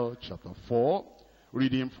 Daniel chapter 4,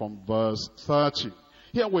 reading from verse 30.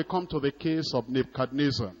 Here we come to the case of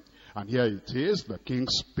Nebuchadnezzar. And here it is, the king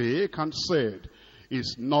spake and said,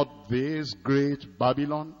 is not this great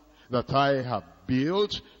Babylon that I have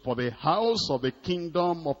built for the house of the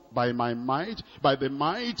kingdom by my might, by the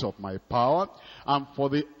might of my power, and for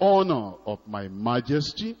the honor of my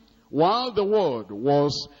majesty? While the word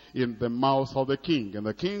was in the mouth of the king, in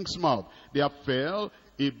the king's mouth, there fell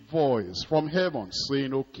a voice from heaven,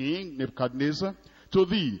 saying, O king Nebuchadnezzar, to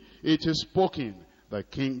thee it is spoken, the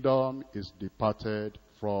kingdom is departed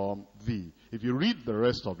from thee. If you read the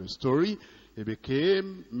rest of the story, He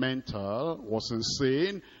became mental, was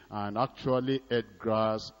insane, and actually ate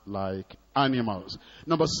grass like animals.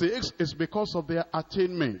 Number 6 is because of their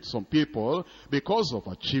attainment. Some people, because of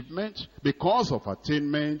achievement, because of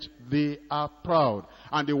attainment, they are proud.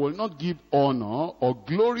 And they will not give honor or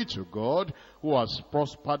glory to God who has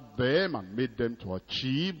prospered them and made them to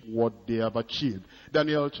achieve what they have achieved.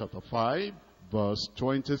 Daniel chapter 5, verse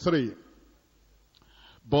 23.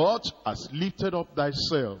 But has lifted up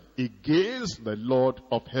thyself against the Lord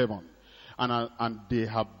of heaven, and they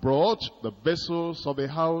have brought the vessels of the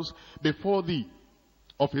house before thee,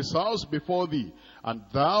 of his house before thee, and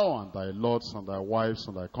thou and thy lords and thy wives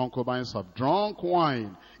and thy concubines have drunk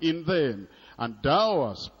wine in them, and thou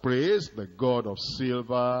hast praised the God of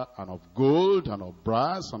silver and of gold and of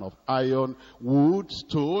brass and of iron, wood,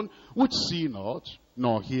 stone, which see not,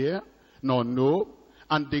 nor hear, nor know,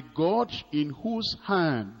 and the God in whose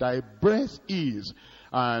hand thy breath is,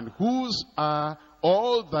 and whose are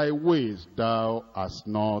all thy ways thou hast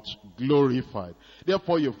not glorified.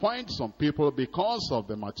 Therefore you find some people, because of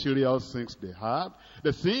the material things they have,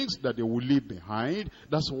 the things that they will leave behind,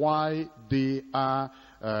 that's why they are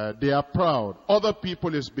proud. Other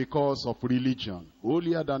people is because of religion.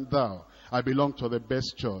 Holier than thou. I belong to the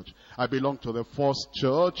best church. I belong to the first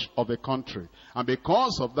church of the country. And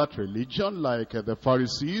because of that religion, like the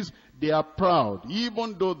Pharisees, they are proud,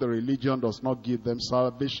 even though the religion does not give them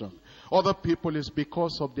salvation. Other people is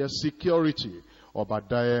because of their security.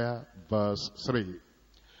 Obadiah verse 3.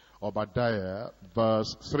 Obadiah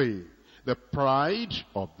verse 3. The pride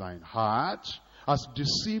of thine heart has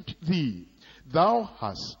deceived thee. Thou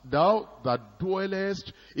that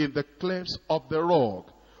dwellest in the clefts of the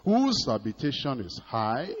rock, whose habitation is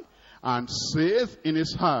high, and saith in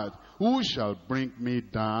his heart, who shall bring me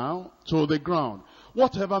down to the ground?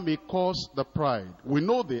 Whatever may cause the pride, we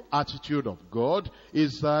know the attitude of God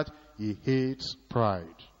is that he hates pride.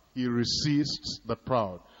 He resists the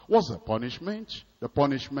proud. What's the punishment? The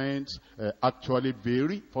punishments actually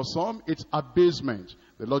vary. For some, it's abasement.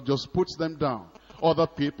 The Lord just puts them down. Other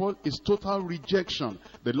people, it's total rejection.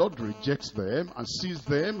 The Lord rejects them and sees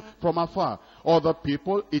them from afar. Other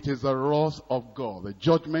people, it is the wrath of God, the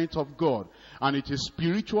judgment of God. And it is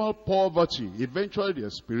spiritual poverty. Eventually,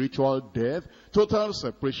 there's spiritual death, total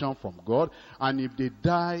separation from God. And if they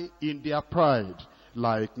die in their pride,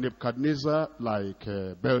 like Nebuchadnezzar, like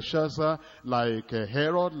Belshazzar, like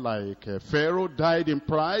Herod, like Pharaoh died in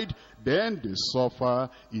pride, then they suffer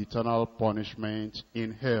eternal punishment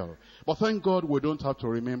in hell. But thank God we don't have to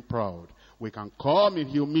remain proud. We can come in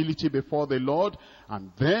humility before the Lord, and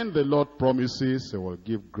then the Lord promises he will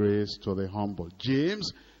give grace to the humble. James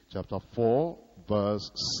chapter 4 verse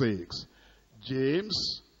 6.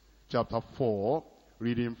 James chapter 4,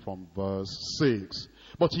 reading from verse 6.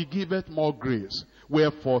 But he giveth more grace.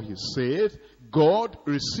 Wherefore he saith, God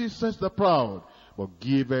resisteth the proud, but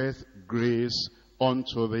giveth grace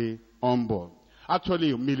unto the humble. Actually,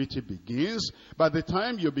 humility begins by the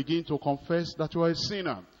time you begin to confess that you are a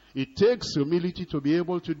sinner. It takes humility to be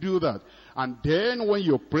able to do that. And then when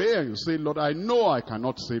you pray and you say, Lord, I know I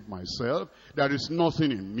cannot save myself. There is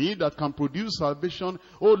nothing in me that can produce salvation.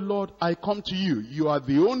 Oh Lord, I come to you. You are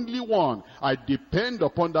the only one I depend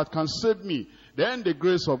upon that can save me. Then the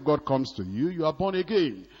grace of God comes to you. You are born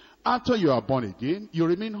again. After you are born again, you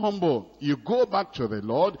remain humble. You go back to the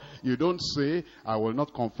Lord. You don't say, I will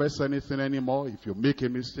not confess anything anymore. If you make a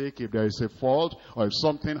mistake, if there is a fault, or if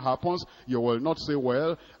something happens, you will not say,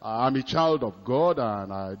 well, I'm a child of God,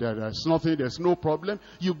 and there's nothing, there's no problem.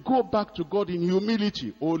 You go back to God in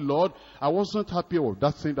humility. Oh Lord, I wasn't happy with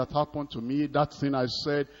that thing that happened to me, that thing I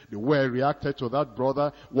said, the way I reacted to that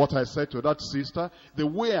brother, what I said to that sister, the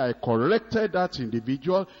way I corrected that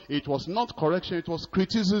individual. It was not correction, it was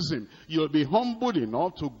criticism. You'll be humble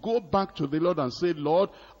enough to go back to the Lord and say, Lord,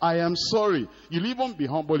 I am sorry. You'll even be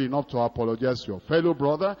humble enough to apologize to your fellow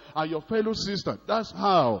brother and your fellow sister. That's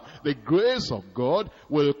how the grace of God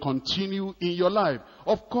will continue in your life.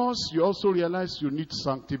 Of course, you also realize you need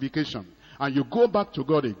sanctification. And you go back to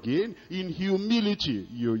God again in humility.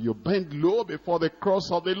 You bend low before the cross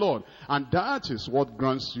of the Lord. And that is what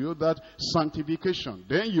grants you that sanctification.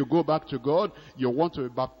 Then you go back to God. You want to be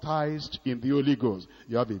baptized in the Holy Ghost.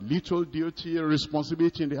 You have a little duty, a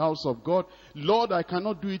responsibility in the house of God. Lord, I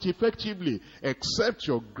cannot do it effectively except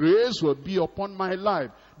your grace will be upon my life.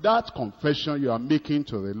 That confession you are making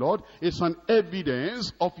to the Lord is an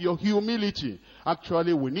evidence of your humility.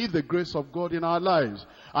 Actually, we need the grace of God in our lives.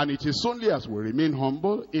 And it is only as we remain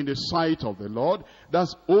humble in the sight of the Lord,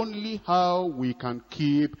 that's only how we can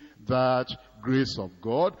keep that grace of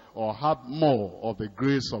God, or have more of the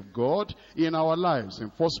grace of God in our lives. In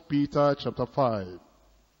 1 Peter chapter 5.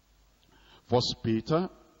 First Peter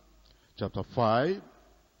chapter 5,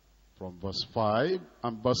 from verse 5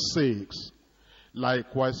 and verse 6.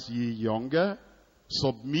 Likewise ye younger,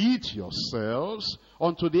 submit yourselves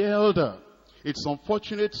unto the elder. It's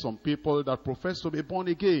unfortunate some people that profess to be born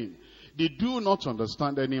again, they do not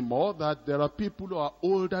understand anymore that there are people who are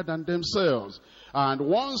older than themselves. And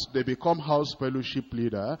once they become house fellowship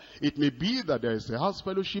leader, it may be that there is a house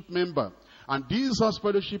fellowship member. And this house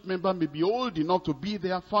fellowship member may be old enough to be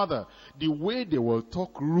their father. The way they will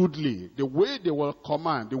talk rudely, the way they will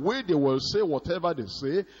command, the way they will say whatever they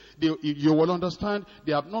say, you will understand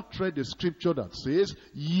they have not read the scripture that says,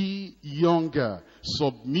 ye younger,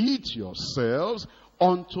 submit yourselves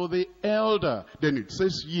unto the elder. Then it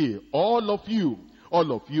says, ye, all of you.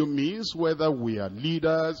 All of you means whether we are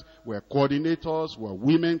leaders, we are coordinators, we are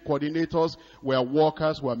women coordinators, we are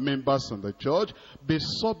workers, we are members in the church. Be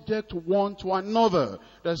subject one to another.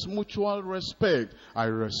 There's mutual respect. I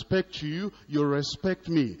respect you, you respect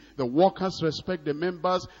me. The workers respect the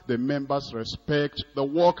members respect the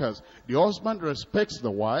workers. The husband respects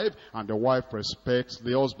the wife, and the wife respects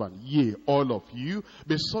the husband. Yea, all of you,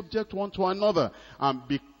 be subject one to another, and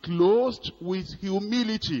be clothed with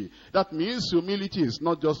humility. That means humility is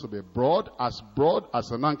not just to be broad as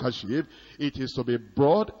an handkerchief. It is to be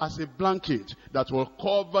broad as a blanket that will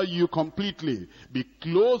cover you completely. Be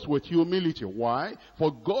clothed with humility. Why?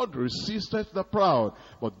 For God resisteth the proud,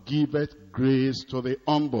 but giveth grace to the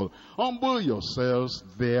humble. Humble yourselves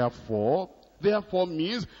therefore. Therefore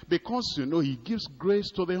means because you know he gives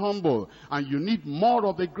grace to the humble, and you need more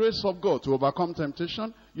of the grace of God. To overcome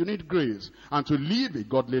temptation, you need grace. And to live a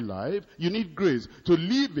godly life, you need grace. To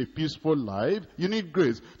live a peaceful life, you need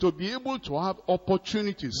grace. To be able to have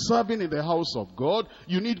opportunities serving in the house of God,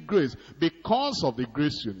 you need grace. Because of the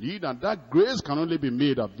grace you need, and that grace can only be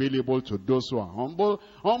made available to those who are humble.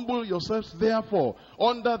 Humble yourselves therefore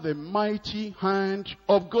under the mighty hand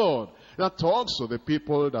of God. That talks to the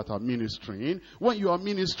people that are ministering. When you are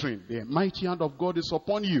ministering, the mighty hand of God is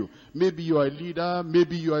upon you. Maybe you are a leader,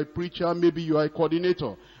 maybe you are a preacher, maybe you are a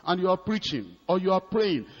coordinator, and you are preaching or you are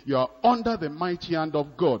praying. You are under the mighty hand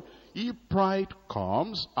of God. If pride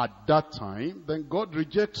comes at that time, then God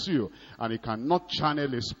rejects you, and he cannot channel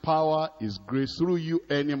his power, his grace through you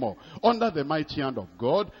anymore. Under the mighty hand of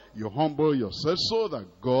God, you humble yourself so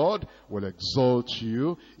that God will exalt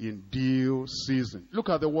you in due season. Look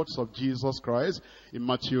at the words of Jesus Christ in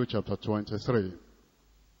Matthew chapter 23.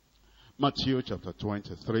 Matthew chapter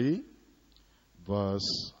 23,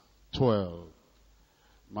 verse 12.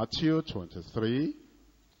 Matthew 23,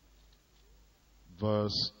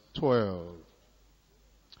 verse 12.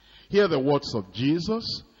 Hear the words of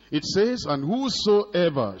Jesus. It says, and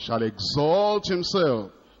whosoever shall exalt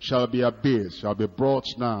himself shall be abased, shall be brought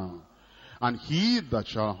down. And he that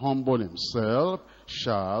shall humble himself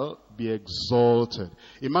shall be exalted.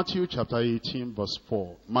 In Matthew chapter 18, verse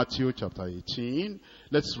 4. Matthew chapter 18,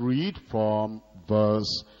 let's read from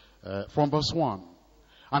verse 1.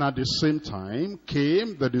 And at the same time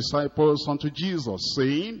came the disciples unto Jesus,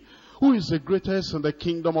 saying, who is the greatest in the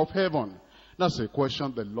kingdom of heaven? That's a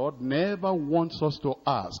question the Lord never wants us to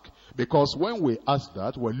ask. Because when we ask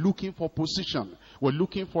that, we're looking for position. We're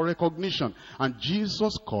looking for recognition. And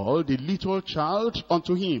Jesus called the little child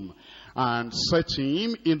unto him, and set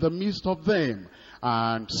him in the midst of them,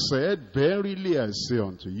 and said, verily I say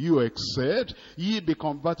unto you, except ye be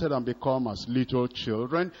converted and become as little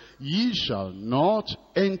children, ye shall not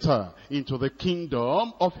enter into the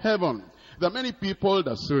kingdom of heaven. There are many people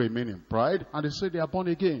that still remain in pride, and they say they are born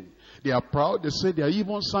again. They are proud, they say they are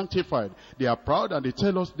even sanctified. They are proud, and they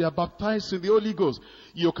tell us they are baptized in the Holy Ghost.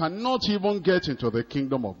 You cannot even get into the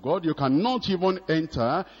kingdom of God. You cannot even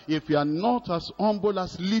enter if you are not as humble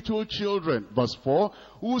as little children. Verse 4,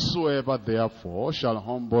 whosoever therefore shall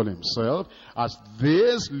humble himself as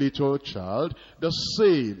this little child, the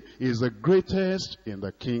same is the greatest in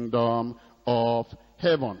the kingdom of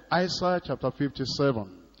heaven. Isaiah chapter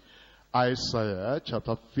 57. Isaiah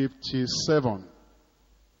chapter 57.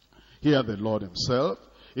 Here the Lord himself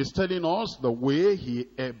is telling us the way he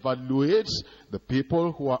evaluates the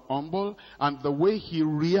people who are humble, and the way he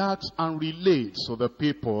reacts and relates to the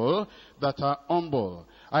people that are humble.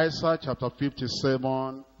 Isaiah chapter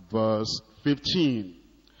 57, verse 15.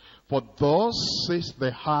 For thus says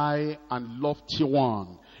the high and lofty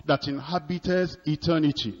one that inhabiteth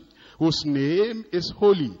eternity, whose name is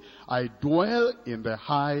holy. I dwell in the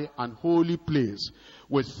high and holy place,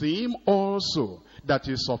 with him also that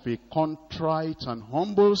is of a contrite and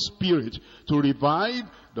humble spirit, to revive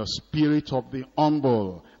the spirit of the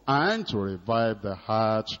humble, and to revive the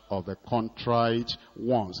heart of the contrite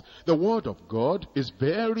ones. The word of God is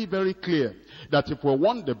very, very clear that if we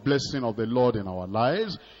want the blessing of the Lord in our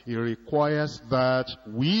lives, it requires that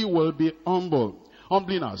we will be humble,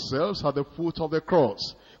 humbling ourselves at the foot of the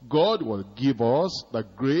cross. God will give us the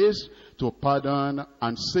grace to pardon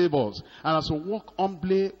and save us. And as we walk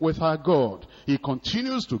humbly with our God, he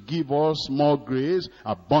continues to give us more grace,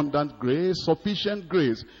 abundant grace, sufficient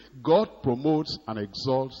grace. God promotes and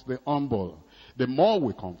exalts the humble. The more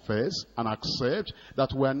we confess and accept that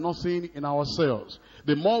we are nothing in ourselves,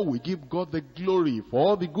 the more we give God the glory for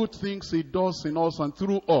all the good things he does in us and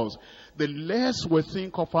through us, the less we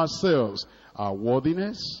think of ourselves, our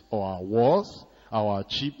worthiness or our worth, our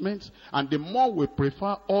achievements, and the more we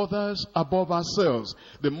prefer others above ourselves,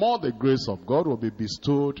 the more the grace of God will be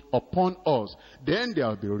bestowed upon us. Then there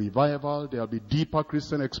will be revival, there will be deeper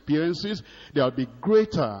Christian experiences, there will be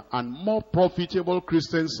greater and more profitable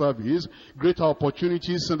Christian service, greater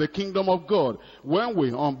opportunities in the kingdom of God when we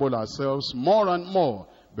humble ourselves more and more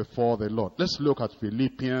before the Lord. Let's look at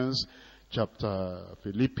Philippians chapter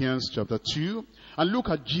 2, and look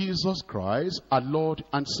at Jesus Christ, our Lord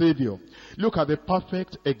and Savior. Look at the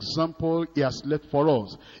perfect example he has left for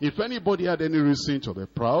us. If anybody had any reason to be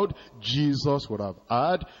proud, Jesus would have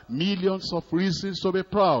had millions of reasons to be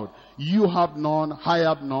proud. You have none, I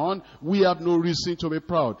have none, we have no reason to be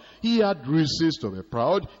proud. He had reasons to be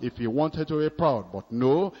proud if he wanted to be proud, but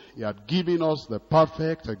no, he had given us the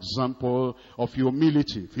perfect example of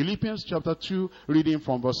humility. Philippians chapter 2, reading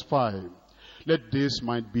from verse 5. Let this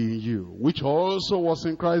mind be in you, which also was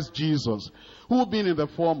in Christ Jesus, who being in the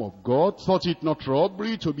form of God, thought it not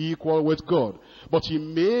robbery to be equal with God, but he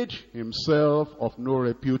made himself of no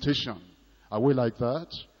reputation. Are we like that?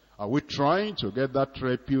 Are we trying to get that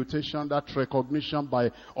reputation, that recognition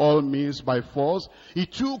by all means, by force? He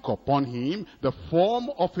took upon him the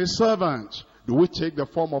form of a servant. Do we take the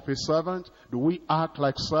form of a servant? Do we act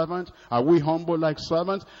like servants? Are we humble like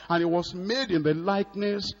servants? And he was made in the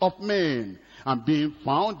likeness of men. And being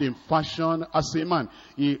found in fashion as a man,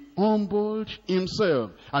 he humbled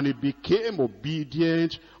himself, and he became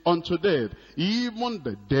obedient unto death, even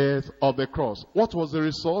the death of the cross. What was the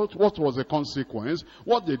result? What was the consequence?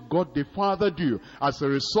 What did God the Father do as a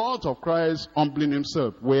result of Christ humbling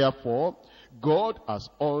himself? Wherefore, God has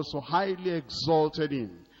also highly exalted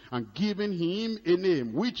him, and given him a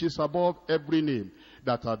name which is above every name,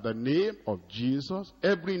 that at the name of Jesus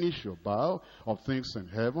every knee shall bow, of things in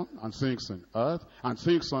heaven and things in earth and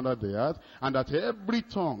things under the earth, and that every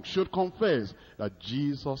tongue should confess that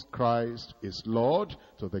Jesus Christ is Lord,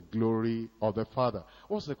 to the glory of the Father.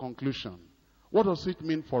 What's the conclusion? What does it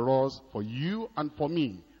mean for us, for you and for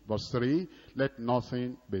me? Verse 3, let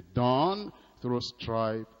nothing be done through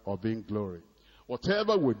strife or vainglory.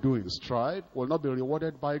 Whatever we do in strife will not be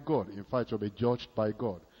rewarded by God. In fact, it will be judged by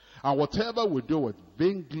God. And whatever we do with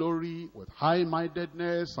vainglory, with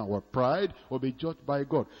high-mindedness and with pride will be judged by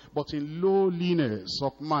God. But in lowliness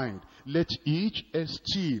of mind, let each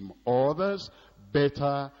esteem others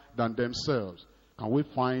better than themselves. Can we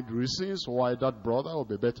find reasons why that brother will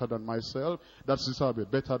be better than myself, that sister will be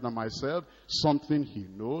better than myself? Something he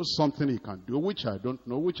knows, something he can do, which I don't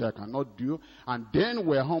know, which I cannot do. And then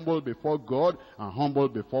we're humble before God and humble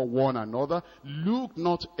before one another. Look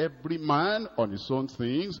not every man on his own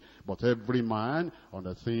things, but every man on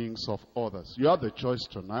the things of others. You have the choice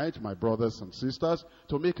tonight, my brothers and sisters,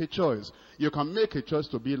 to make a choice. You can make a choice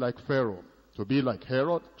to be like Pharaoh, to be like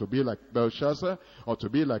Herod, to be like Belshazzar, or to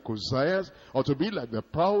be like Uzziah, or to be like the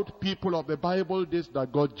proud people of the Bible days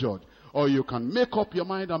that God judged. Or you can make up your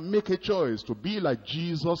mind and make a choice to be like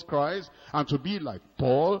Jesus Christ and to be like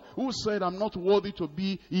Paul, who said, I'm not worthy to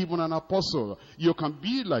be even an apostle. You can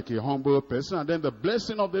be like a humble person, and then the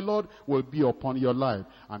blessing of the Lord will be upon your life.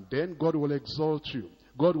 And then God will exalt you.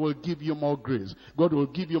 God will give you more grace. God will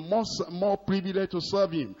give you more privilege to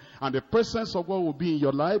serve him. And the presence of God will be in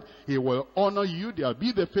your life. He will honor you. There will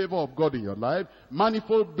be the favor of God in your life.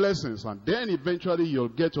 Manifold blessings. And then eventually you'll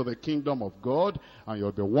get to the kingdom of God. And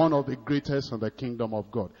you'll be one of the greatest in the kingdom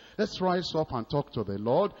of God. Let's rise up and talk to the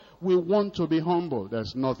Lord. We want to be humble.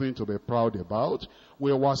 There's nothing to be proud about.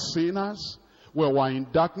 We were sinners. We were in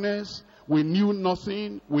darkness. We knew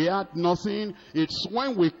nothing. We had nothing. It's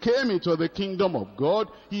when we came into the kingdom of God,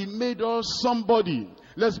 he made us somebody.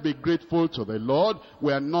 Let's be grateful to the Lord.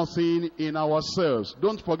 We are nothing in ourselves.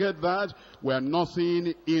 Don't forget that. We are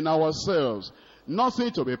nothing in ourselves.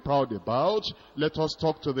 Nothing to be proud about. Let us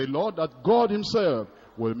talk to the Lord that God himself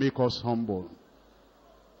will make us humble.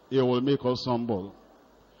 He will make us humble.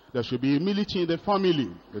 There should be humility in the family,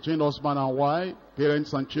 between husband and wife,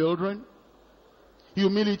 parents and children.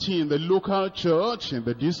 Humility in the local church, in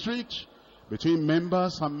the district, between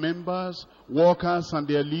members and members, workers and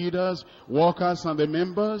their leaders, workers and the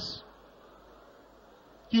members.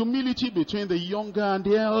 Humility between the younger and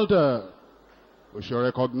the elder. We should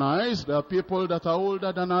recognize there are people that are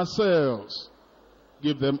older than ourselves.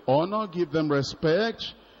 Give them honor, give them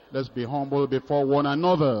respect. Let's be humble before one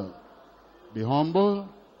another. Be humble,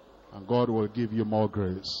 and God will give you more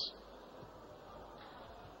grace.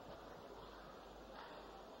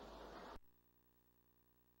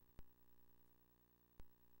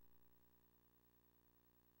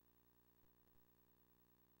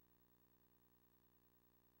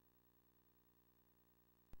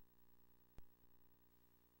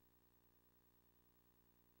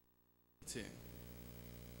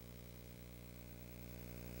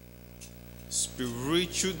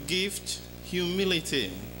 Spiritual gift,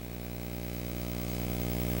 humility.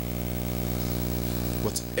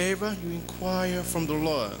 Whatever you inquire from the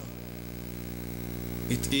Lord,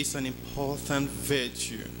 it is an important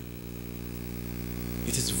virtue.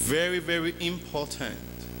 It is very, very important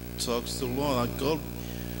to ask the Lord. God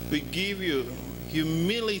will give you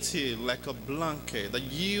humility like a blanket, that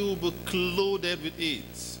you will be clothed with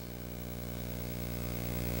it.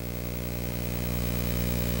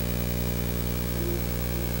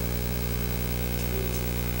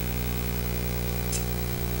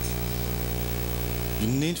 You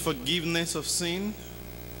need forgiveness of sin.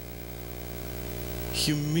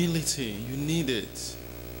 Humility, you need it.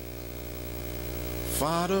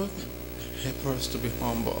 Father, help us to be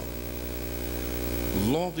humble.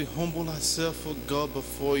 Lord, we humble ourselves, oh God,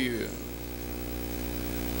 before you.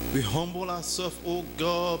 We humble ourselves, oh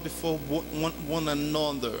God, before one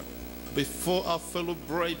another, before our fellow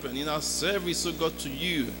brethren, in our service, oh God, to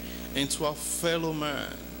you and to our fellow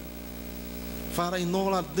man. Father, in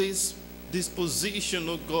all of this disposition,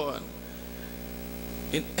 oh God,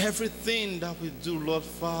 in everything that we do, Lord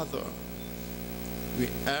Father, we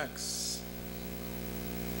ask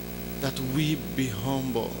that we be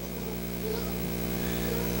humble.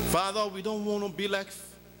 Father, we don't want to be like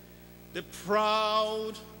the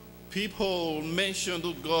proud people mentioned,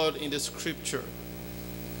 oh God, in the scripture.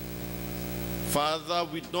 Father,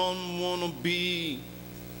 we don't want to be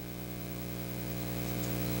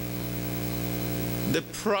the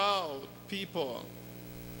proud people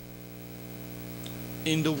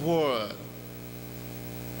in the world.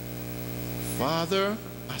 Father,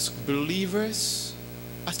 as believers,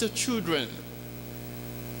 as the children,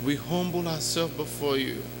 we humble ourselves before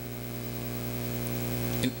you.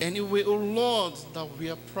 In any way, oh Lord, that we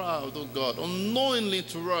are proud, oh God, unknowingly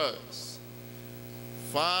to us.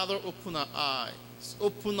 Father, open our eyes,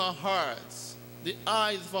 open our hearts, the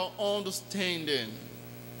eyes of our understanding,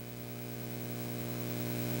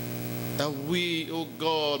 that we, oh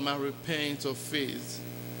God, might repent of faith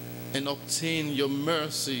and obtain your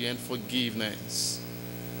mercy and forgiveness.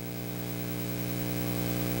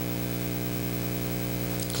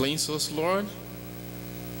 Cleanse us, Lord.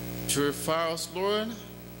 Purify us, Lord.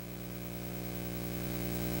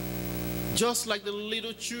 Just like the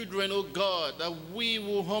little children, oh God, that we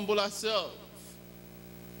will humble ourselves.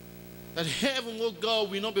 That heaven, oh God,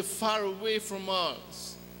 will not be far away from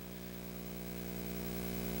us.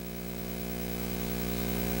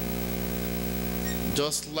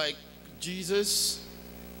 Just like Jesus,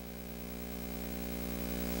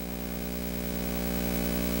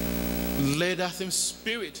 let that same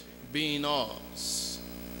spirit be in us.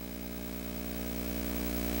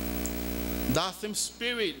 That same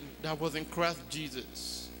spirit that was in Christ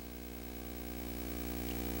Jesus.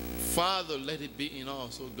 Father, let it be in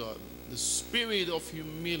us, oh God. The spirit of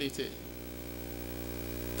humility.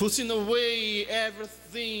 Putting away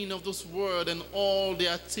everything of this world and all the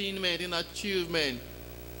attainment and achievement.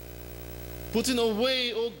 Putting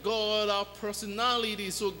away, oh God, our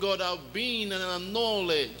personalities, oh God, our being and our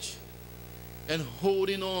knowledge. And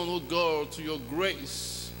holding on, oh God, to your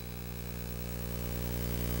grace.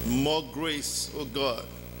 More grace, oh God,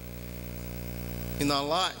 in our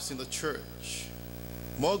lives, in the church.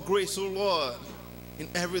 More grace, oh Lord, in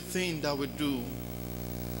everything that we do.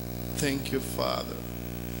 Thank you, Father.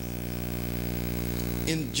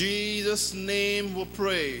 In Jesus' name we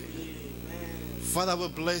pray. Amen. Father, we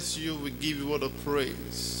bless you. We give you all the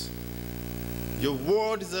praise. Your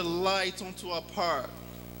word is a light unto our path.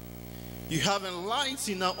 You have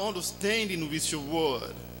enlightened our understanding with your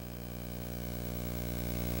word.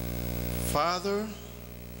 Father,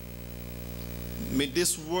 may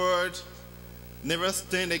this word never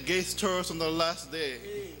stand against us on the last day.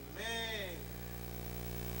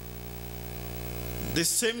 The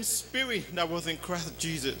same spirit that was in Christ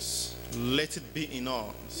Jesus, let it be in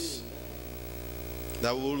us.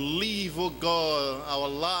 that will live, oh God, our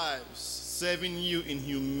lives serving you in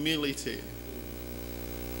humility,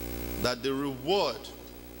 that the reward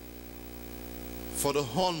for the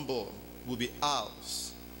humble will be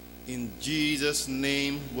ours. In Jesus'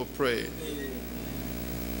 name we pray.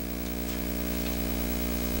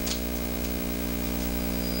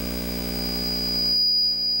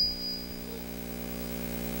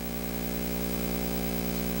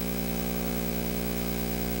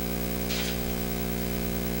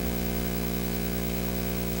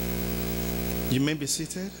 You may be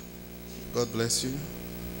seated. God bless you.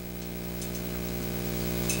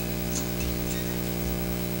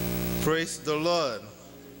 Praise the Lord.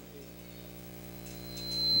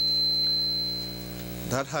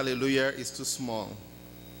 That hallelujah is too small.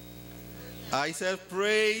 I said,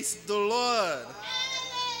 praise the Lord.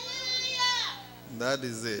 Hallelujah. That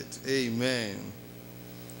is it. Amen.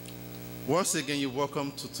 Once again, you're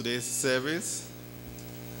welcome to today's service.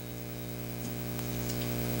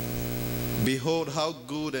 Behold, how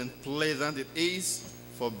good and pleasant it is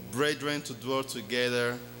for brethren to dwell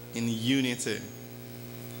together in unity.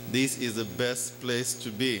 This is the best place to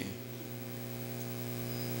be,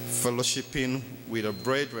 fellowshipping with the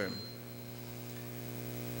brethren.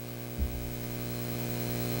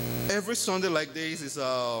 Every Sunday like this is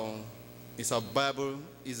our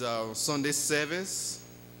Sunday service.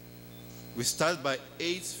 We start by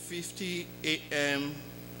 8:50 a.m.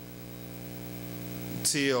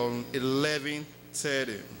 till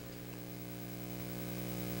 11:30.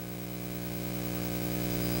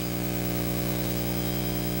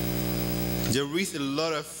 There is a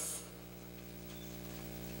lot of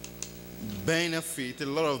benefit, a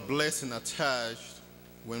lot of blessing attached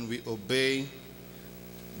when we obey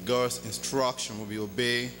God's instruction, when we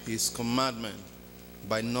obey His commandment,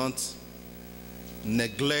 by not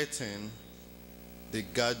neglecting the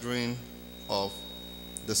gathering of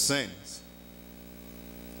the saints.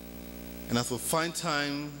 And as we find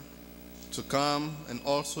time to come and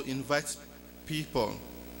also invite people,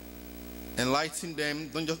 enlighten them,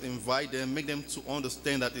 don't just invite them, make them to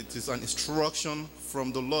understand that it is an instruction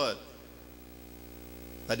from the Lord,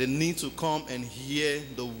 that they need to come and hear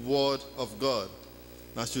the word of God.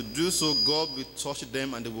 And as you do so, God will touch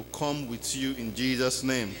them and they will come with you in Jesus'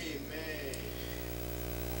 name. Amen.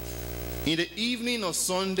 In the evening of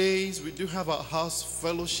Sundays, we do have our house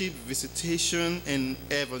fellowship, visitation, and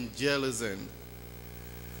evangelism.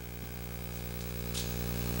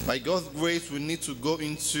 By God's grace, we need to go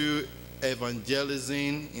into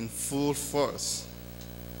evangelism in full force.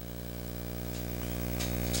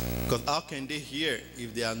 Because how can they hear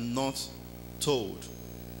if they are not told?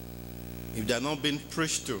 If they are not being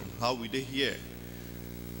preached to, how will they hear?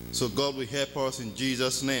 So God will help us in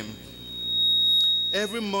Jesus' name.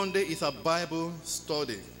 Every Monday is a Bible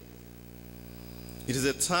study. It is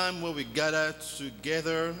a time where we gather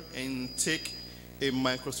together and take a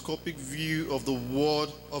microscopic view of the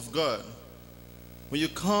Word of God. When you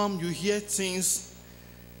come, you hear things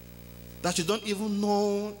that you don't even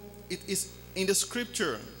know it is in the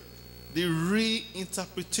Scripture. The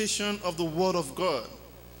reinterpretation of the Word of God.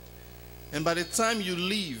 And by the time you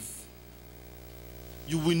leave,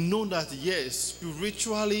 you will know that yes,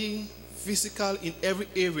 spiritually, physical, in every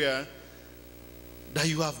area, that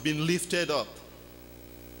you have been lifted up.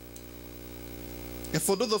 And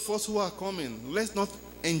for those of us who are coming, let's not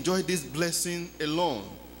enjoy this blessing alone.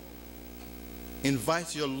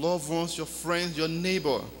 Invite your loved ones, your friends, your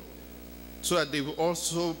neighbor, so that they will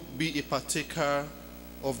also be a partaker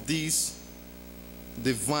of these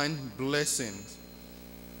divine blessings.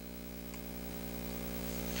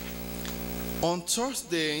 On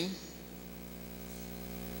Thursday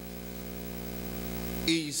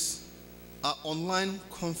is our online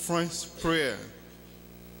conference prayer.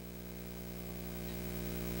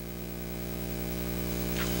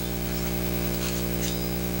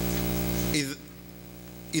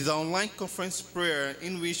 Is our online conference prayer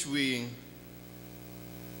in which we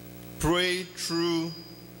pray through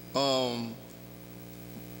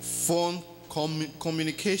phone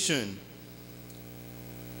communication.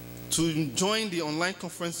 To join the online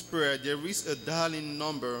conference prayer, there is a dialing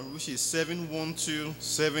number which is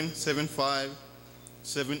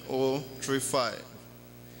 712-775-7035.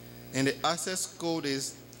 And the access code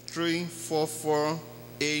is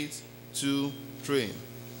 344823.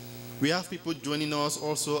 We have people joining us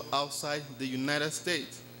also outside the United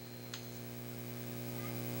States.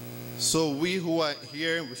 So we who are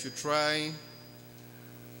here, we should try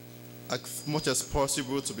as much as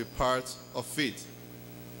possible to be part of it.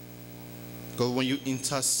 Because when you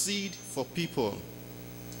intercede for people,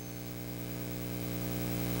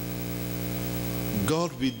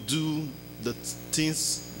 God will do the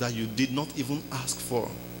things that you did not even ask for.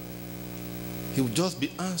 He will just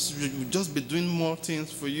be answering, he will just be doing more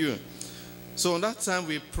things for you. So on that time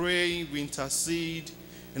we pray, we intercede,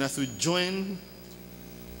 and as we join,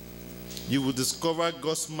 you will discover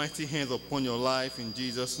God's mighty hand upon your life in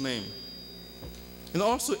Jesus' name. And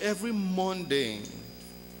also every Monday,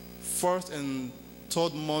 first and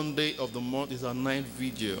third Monday of the month is our night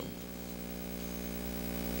vigil.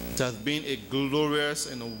 It has been a glorious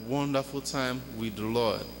and a wonderful time with the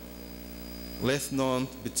Lord. Let's not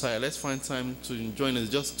be tired. Let's find time to join us.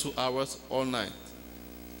 Just 2 hours all night.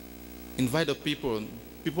 Invite the people.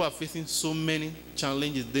 People are facing so many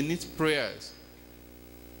challenges. They need prayers.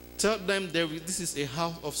 Tell them this is a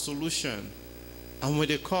house of solution. And when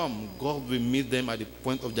they come, God will meet them at the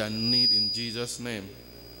point of their need in Jesus' name.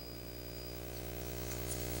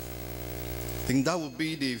 I think that will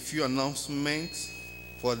be the few announcements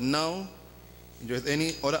for now. If there's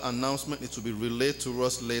any other announcement, it will be relayed to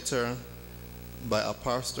us later by our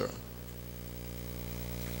pastor.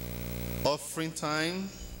 Offering time.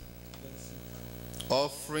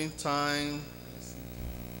 Offering time.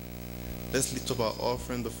 Let's lift up our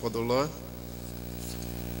offering before the Lord.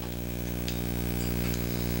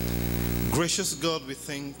 Gracious God, we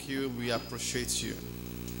thank you, we appreciate you.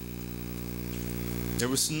 There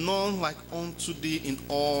is none like unto thee in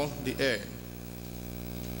all the earth.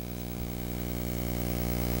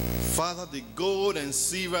 Father, the gold and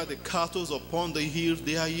silver, the cattle upon the hills,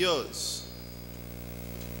 they are yours.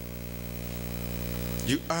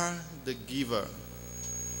 You are the giver.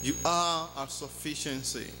 You are our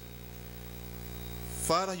sufficiency.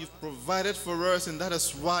 Father, you've provided for us, and that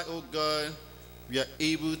is why, oh God, we are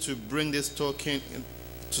able to bring this token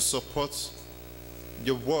to support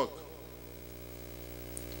your work.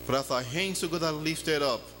 For as our hands, oh God, are lifted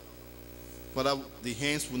up, Father, the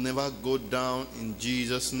hands will never go down in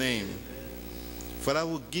Jesus' name. Father,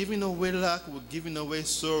 we're giving away lack, we're giving away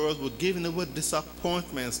sorrows, we're giving away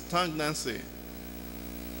disappointments, stagnancy.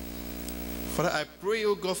 Father, I pray,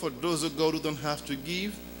 oh God, for those, oh God, who don't have to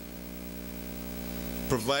give,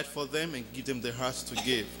 provide for them and give them the hearts to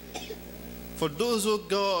give. For those, oh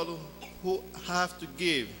God, who have to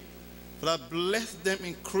give, Father, bless them,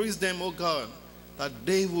 increase them, oh God, that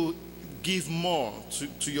they will give more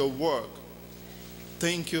to your work.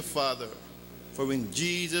 Thank you, Father, for in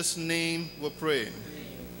Jesus' name we pray.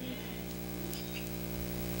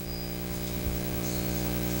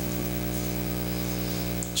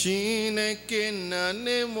 Chineke na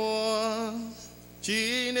nemo,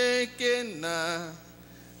 Chineke na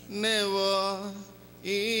newo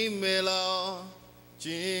imela,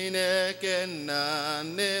 Chineke na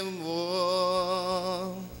nemo,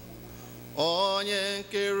 onye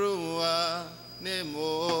keruwa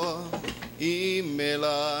nemo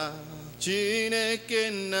imela, Chineke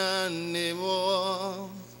na nemo,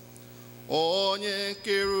 onye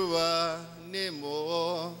keruwa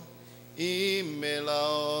nemo imela.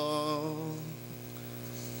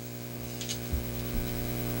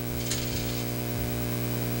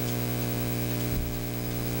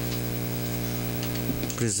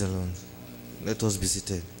 Praise the Lord. Let us be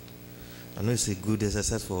seated. I know it's a good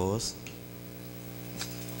exercise for us.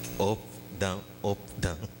 Up, down, up,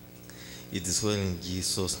 down. It is well in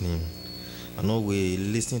Jesus' name. I know we're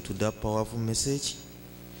listening to that powerful message.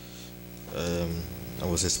 I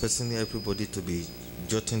was expecting everybody to be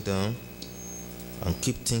jotting down and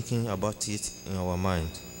keep thinking about it in our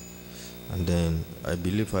mind. And then I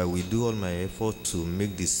believe I will do all my effort to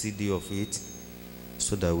make the CD of it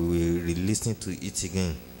so that we will re-listen to it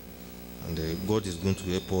again. And God is going to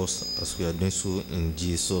help us as we are doing so in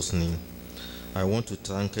Jesus' name. I want to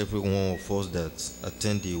thank every one of us that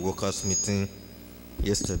attended the workers' meeting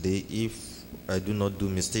yesterday. If I do not do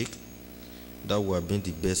mistake, that would have been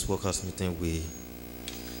the best workers' meeting we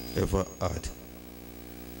ever had.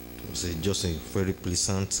 It was just a very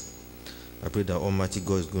pleasant. I pray that Almighty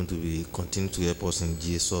God is going to be continue to help us in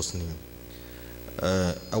Jesus' name.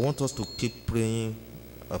 I want us to keep praying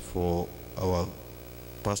for our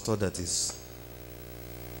pastor that is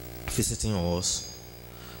visiting us.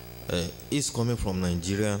 He's coming from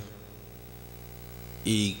Nigeria.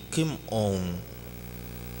 He came on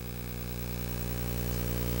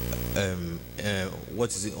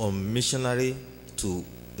on missionary to,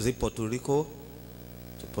 is it Puerto Rico?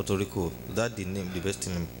 To Puerto Rico. That's the name, the best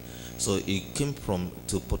name. So he came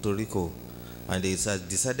to Puerto Rico, and he has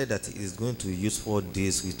decided that he's going to use 4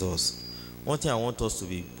 days with us. One thing I want us to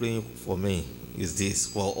be praying for me is this,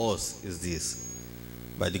 for us is this.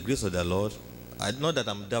 By the grace of the Lord, I know that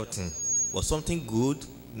I'm doubting, but something good,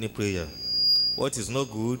 need prayer. What is not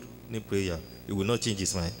good, need prayer. It will not change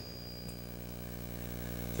his mind.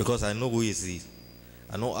 Because I know who is he.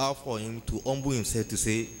 I know how for him to humble himself to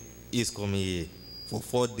say he's coming here for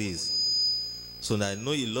 4 days. So I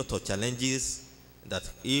know a lot of challenges that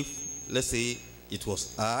if, let's say, it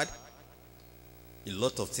was hard, a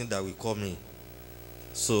lot of things that will come in.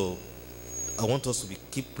 So I want us to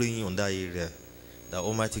keep praying on that area, that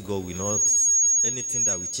Almighty God will not, anything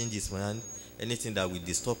that will change his mind, anything that will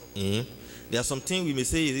disturb him. There are some things we may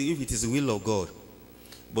say if it is the will of God.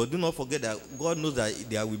 But do not forget that God knows that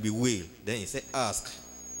there will be will. Then he said, ask,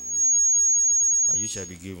 and you shall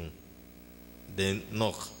be given. Then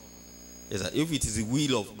knock. Yes, if it is the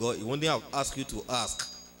will of God, he won't have asked you to ask.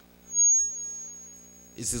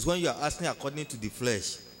 It is when you are asking according to the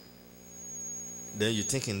flesh, then you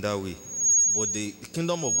think in that way. But the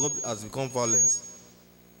kingdom of God has become violence.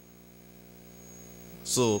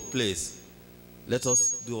 So please, let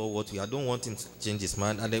us do all what we. I don't want him to change his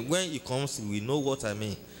mind. And then when he comes, we know what I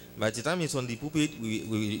mean. By the time he's on the pulpit,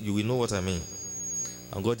 you will know what I mean.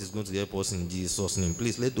 And God is going to help us in Jesus' name.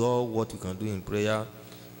 Please, let's do all what we can do in prayer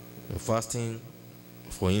and fasting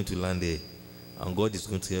for him to land there. And God is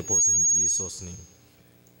going to help us in Jesus'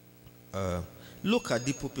 name. Look at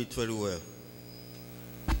the pulpit very well.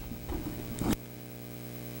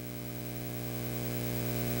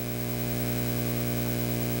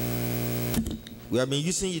 We have been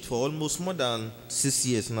using it for almost more than 6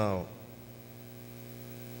 years now.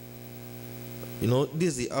 You know,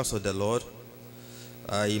 this is the house of the Lord.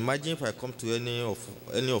 I imagine if I come to any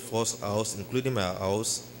of us house, including my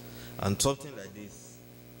house, and something like this,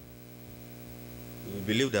 you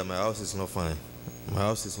believe that my house is not fine. My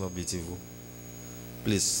house is not beautiful.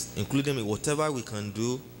 Please, including me, whatever we can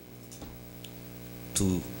do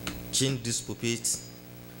to change this pulpit,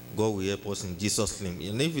 God will help us in Jesus' name.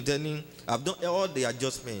 And if you're telling, I've done all the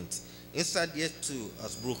adjustments. Inside yet too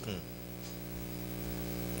has broken.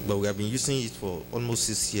 But we have been using it for almost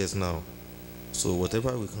 6 years now. So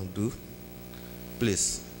whatever we can do,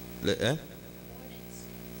 please.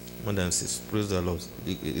 More than 6. Praise the Lord.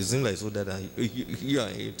 It seems like so that you are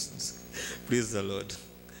it. Praise the Lord.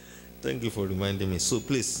 Thank you for reminding me. So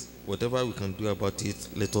please, whatever we can do about it,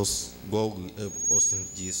 let us, God will help us in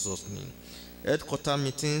Jesus' name. Headquarter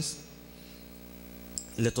meetings,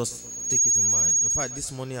 let us take it in mind. In fact,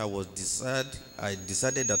 this morning I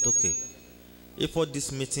decided that, okay, if all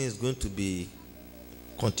this meeting is going to be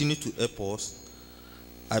continue to help us,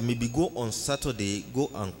 I maybe go on Saturday,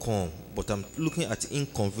 go and come, but I'm looking at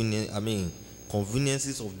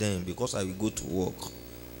conveniences of them because I will go to work.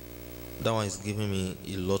 That one is giving me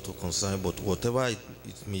a lot of concern, but whatever it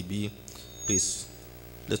may be, please,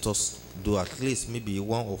 let us do at least maybe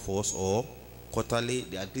one of us or quarterly,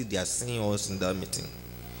 at least they are seeing us in that meeting.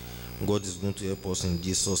 God is going to help us in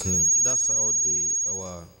Jesus' name. That's how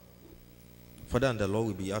our Father and the Lord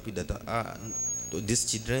will be happy that these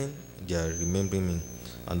children, they are remembering me.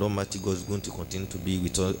 And Almighty God is going to continue to be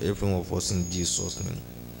with every one of us in Jesus' name.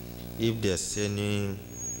 If there's any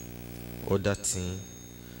other thing,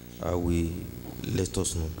 I will let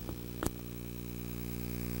us know.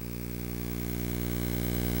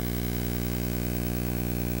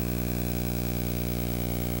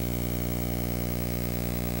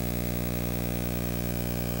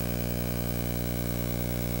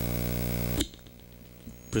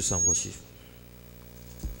 Praise and worship.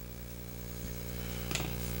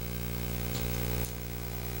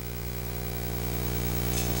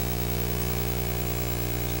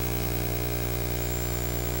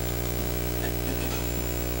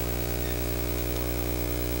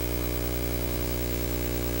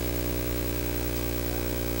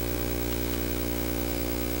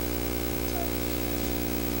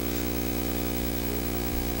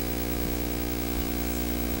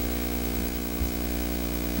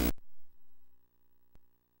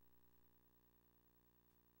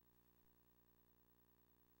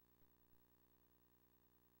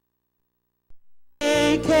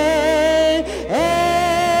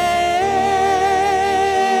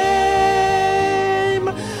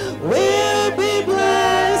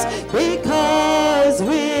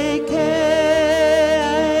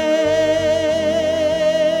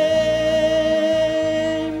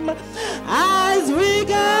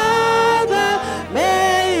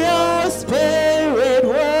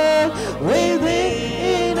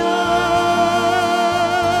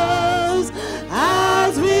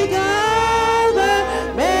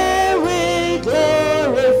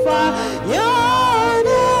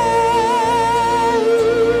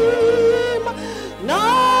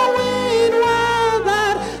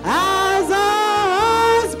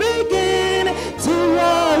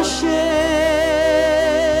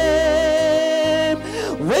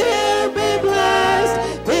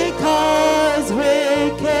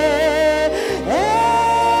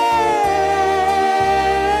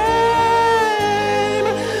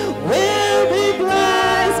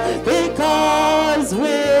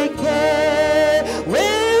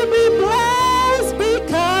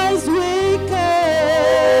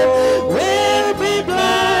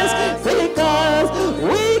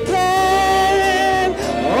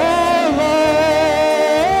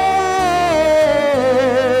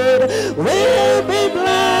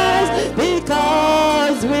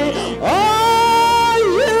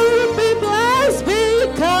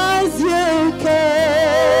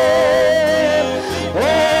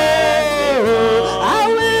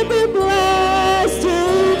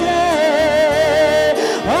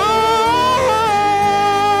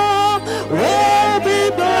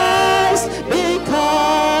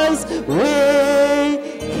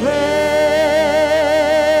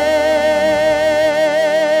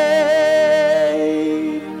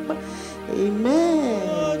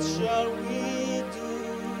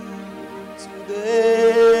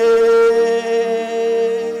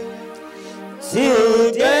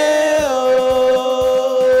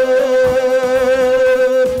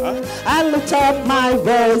 lift up my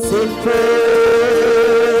voice in praise.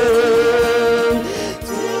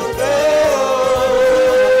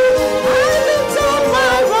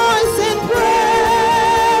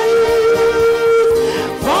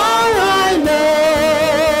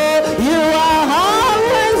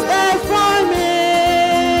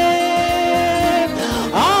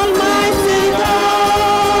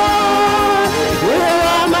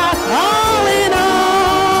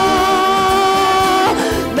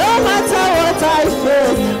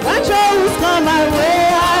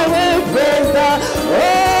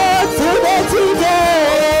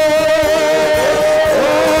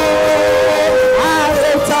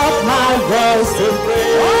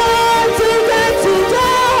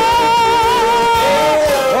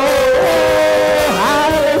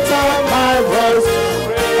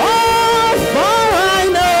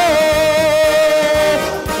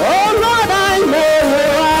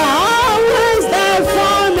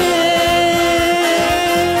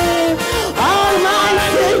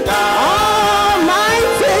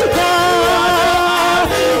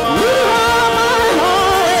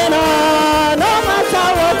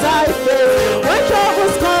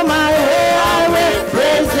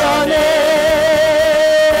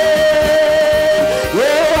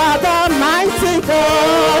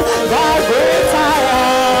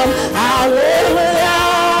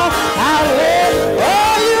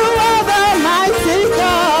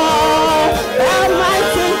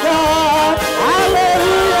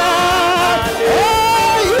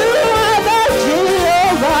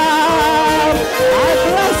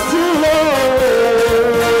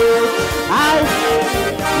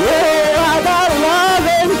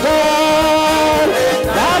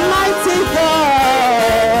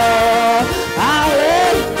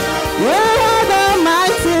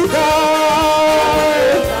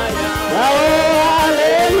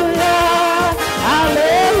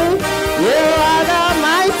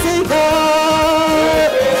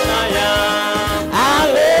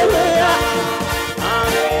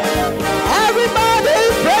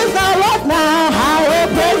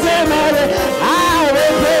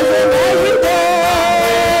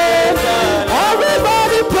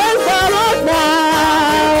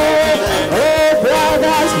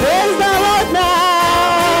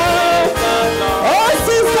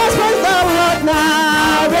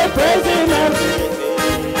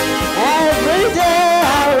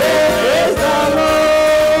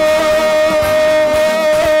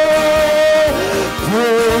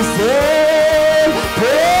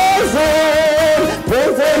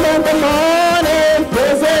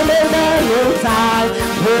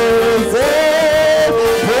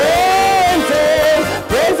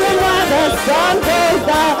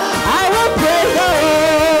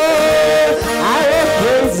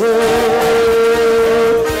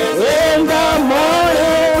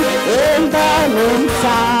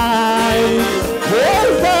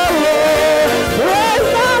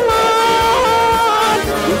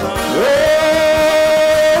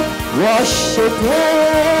 Worship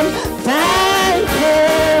Him, thank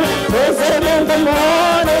Him, praise Him in the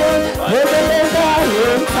morning, praise Him in the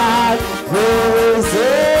noontime, praise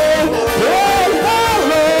Him, praise the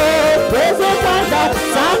Lord, praise Him when the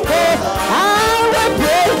sun goes, I will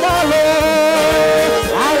praise the Lord,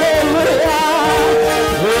 hallelujah,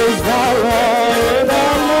 praise the Lord in the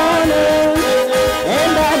morning, in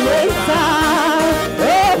the noontime,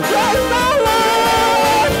 oh praise the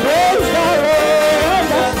Lord, praise the Lord,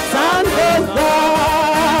 the sun goes down.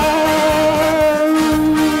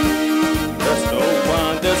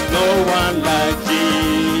 There's no one like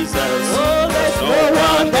Jesus. Oh, there's no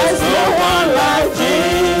one like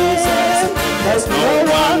Jesus. There's no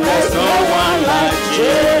one like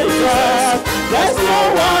Jesus. There's no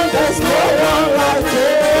one like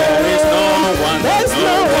Jesus. There is no one. There's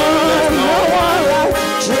no one like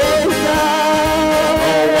Jesus.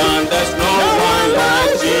 There's no one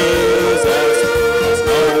like Jesus.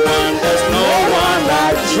 There's no one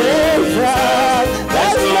like Jesus.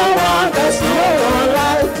 There's no one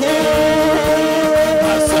like Him.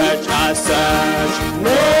 I search.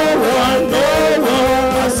 No one.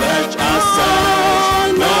 I search.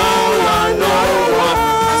 No one.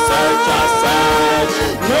 I search.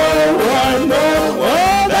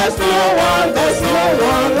 No one. There's no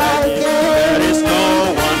one like Him. There is no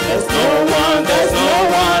one. There's no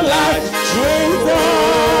one like Jesus.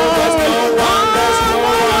 There's no one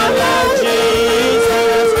like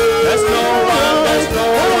Jesus.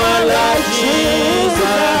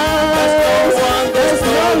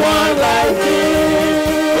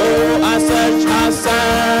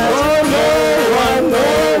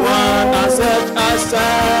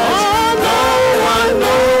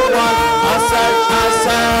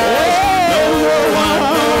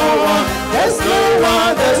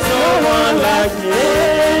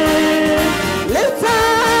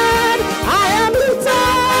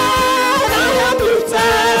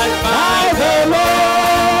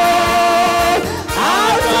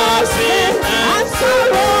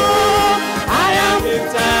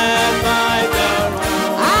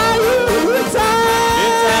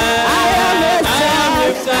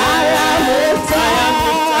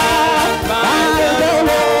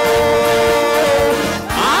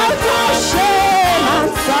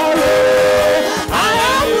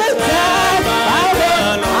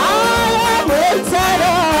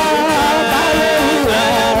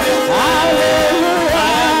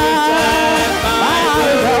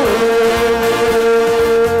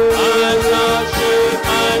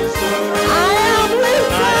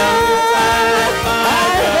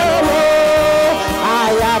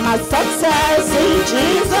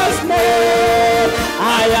 Jesus' name.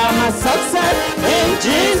 I am a success in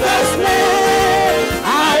Jesus' name.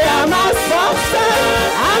 I am a success.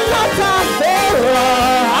 I'm not a failure.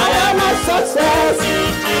 I am a success in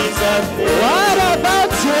Jesus' name. What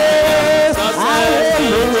about you?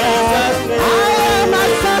 Hallelujah. I am a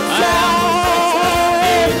success.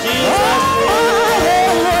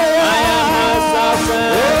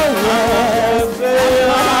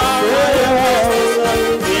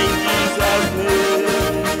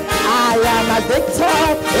 Victor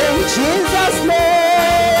in Jesus'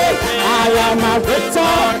 name. I am a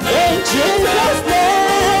victor in Jesus'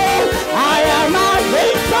 name. I am a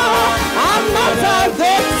victor. I'm not a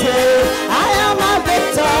victim. I am a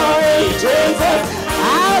victor in Jesus.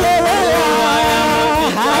 Hallelujah.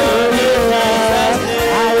 Hallelujah.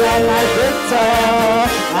 I am a victor.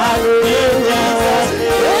 Hallelujah.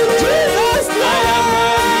 In Jesus' name.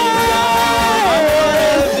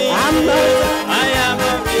 I am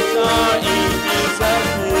a victor in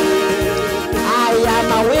I am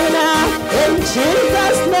a winner in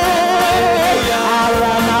Jesus' name. I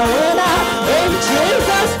am a winner in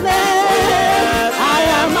Jesus' name. I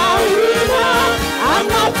am a winner. I'm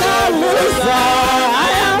not a loser. I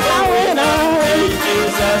am a winner in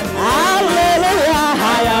Jesus' name. Hallelujah.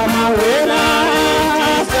 I am a winner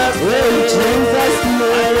in Jesus'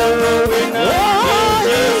 name. Oh,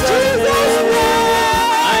 in Jesus' name.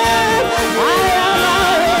 I am a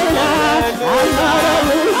winner. I'm not a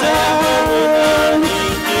loser.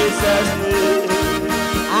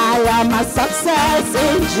 I am a success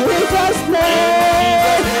in Jesus'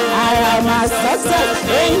 name. I am a success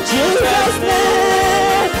in Jesus'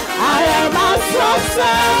 name. I am a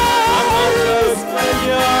success.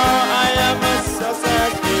 I am a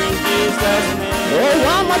success in Jesus' name. Oh,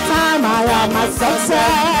 one more time. I am a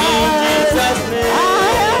success In Jesus' name. I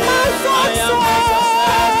am a success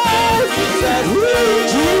in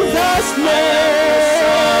Jesus' name.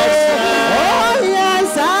 Oh, yes,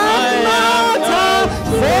 I'm not a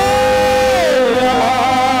failure.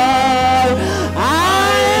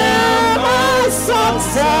 I am a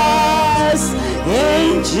success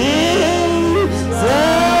in Jesus'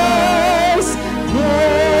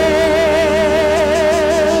 name.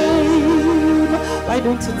 Why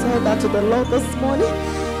don't you tell that to the Lord this morning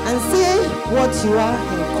and say what you are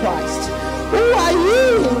in Christ? Who are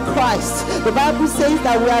you in Christ? The Bible says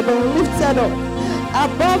that we have been lifted up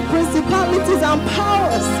above principalities and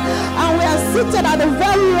powers, and we are seated at the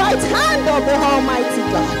very right hand of the Almighty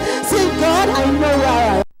God. Say, God, I know where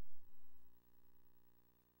I am.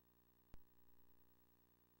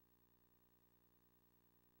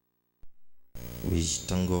 We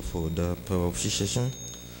thank God for the power of appreciation.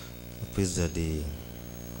 I praise that the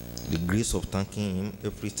grace of thanking Him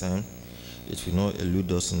every time, it will not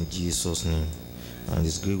elude us in Jesus' name. And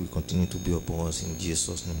His grace will continue to be upon us in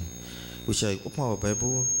Jesus' name. We shall open our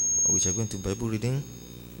Bible. We shall go into Bible reading.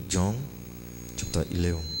 John chapter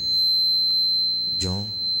 11.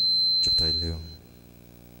 John chapter 11.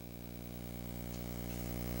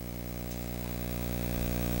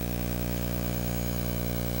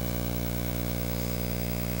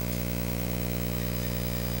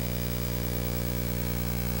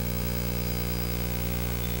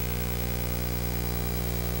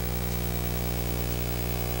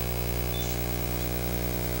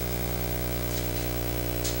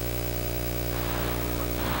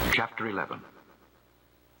 Chapter 11.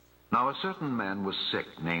 Now a certain man was sick,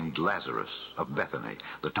 named Lazarus, of Bethany,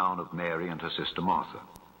 the town of Mary and her sister Martha.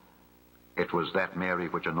 It was that Mary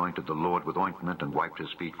which anointed the Lord with ointment and wiped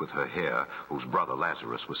his feet with her hair, whose brother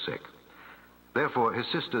Lazarus was sick. Therefore his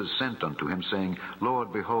sisters sent unto him, saying,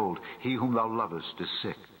 Lord, behold, he whom thou lovest is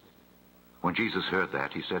sick. When Jesus heard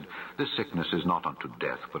that, he said, This sickness is not unto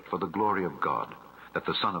death, but for the glory of God, that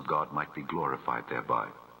the Son of God might be glorified thereby.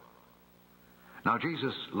 Now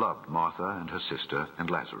Jesus loved Martha and her sister and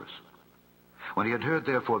Lazarus. When he had heard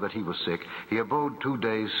therefore that he was sick, he abode 2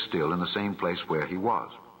 days still in the same place where he was.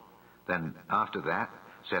 Then after that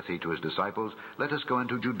saith he to his disciples, Let us go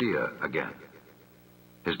into Judea again.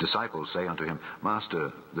 His disciples say unto him,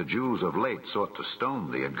 Master, the Jews of late sought to stone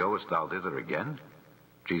thee, and goest thou thither again?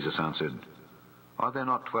 Jesus answered, Are there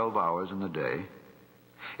not 12 hours in the day?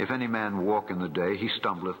 If any man walk in the day, he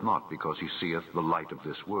stumbleth not, because he seeth the light of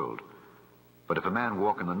this world. But if a man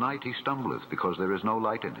walk in the night, he stumbleth, because there is no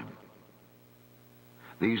light in him.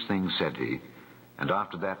 These things said he, and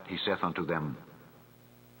after that he saith unto them,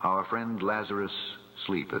 Our friend Lazarus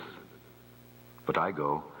sleepeth, but I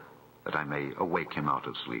go, that I may awake him out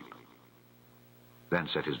of sleep. Then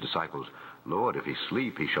said his disciples, Lord, if he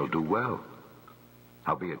sleep, he shall do well.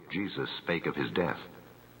 Howbeit Jesus spake of his death,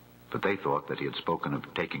 but they thought that he had spoken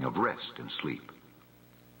of taking of rest and sleep.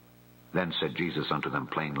 Then said Jesus unto them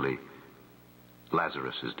plainly,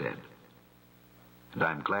 Lazarus is dead. And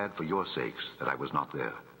I am glad for your sakes that I was not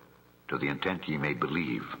there, to the intent ye may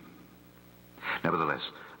believe. Nevertheless,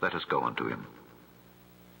 let us go unto him.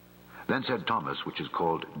 Then said Thomas, which is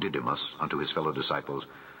called Didymus, unto his fellow disciples,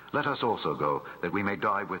 Let us also go, that we may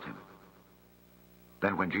die with him.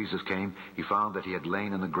 Then when Jesus came, he found that he had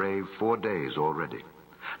lain in the grave 4 days already.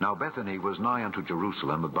 Now Bethany was nigh unto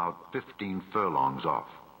Jerusalem, about 15 furlongs off.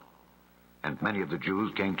 And many of the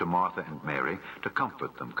Jews came to Martha and Mary to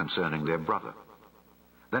comfort them concerning their brother.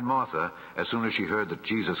 Then Martha, as soon as she heard that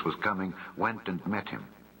Jesus was coming, went and met him.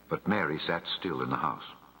 But Mary sat still in the house.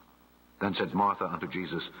 Then said Martha unto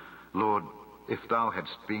Jesus, Lord, if thou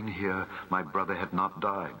hadst been here, my brother had not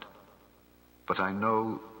died. But I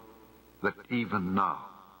know that even now,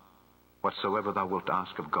 whatsoever thou wilt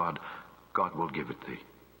ask of God, God will give it thee.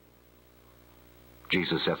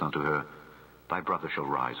 Jesus saith unto her, Thy brother shall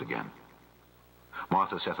rise again.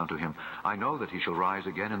 Martha saith unto him, I know that he shall rise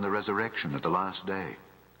again in the resurrection at the last day.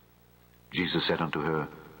 Jesus said unto her,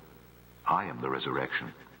 I am the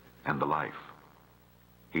resurrection and the life.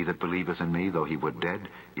 He that believeth in me, though he were dead,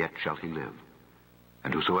 yet shall he live.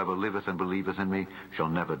 And whosoever liveth and believeth in me shall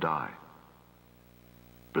never die.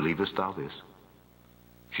 Believest thou this?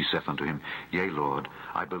 She saith unto him, Yea, Lord,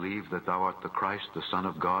 I believe that thou art the Christ, the Son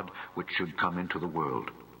of God, which should come into the world.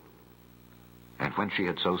 And when she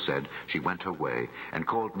had so said, she went her way, and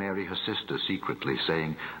called Mary her sister secretly,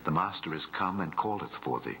 saying, The Master is come, and calleth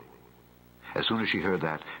for thee. As soon as she heard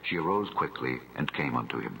that, she arose quickly, and came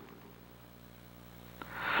unto him.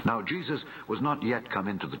 Now Jesus was not yet come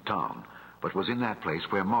into the town, but was in that place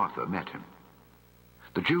where Martha met him.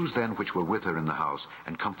 The Jews then which were with her in the house,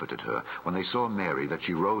 and comforted her, when they saw Mary, that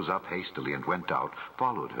she rose up hastily and went out,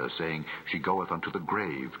 followed her, saying, She goeth unto the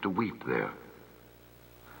grave to weep there.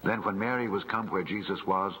 Then when Mary was come where Jesus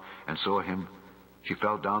was, and saw him, she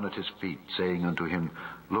fell down at his feet, saying unto him,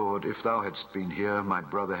 Lord, if thou hadst been here, my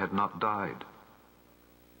brother had not died.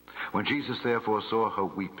 When Jesus therefore saw her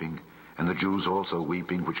weeping, and the Jews also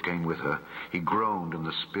weeping which came with her, he groaned in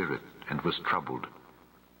the spirit, and was troubled,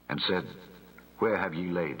 and said, Where have ye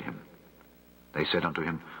laid him? They said unto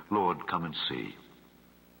him, Lord, come and see.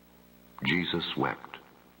 Jesus wept.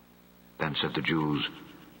 Then said the Jews,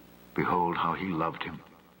 Behold how he loved him.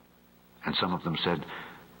 And some of them said,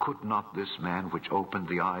 Could not this man which opened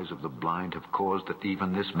the eyes of the blind have caused that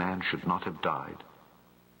even this man should not have died?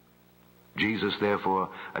 Jesus therefore,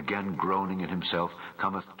 again groaning in himself,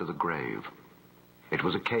 cometh to the grave. It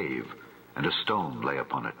was a cave, and a stone lay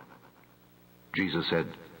upon it. Jesus said,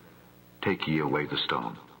 Take ye away the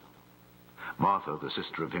stone. Martha, the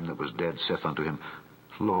sister of him that was dead, saith unto him,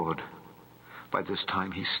 Lord, by this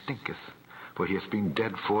time he stinketh, for he hath been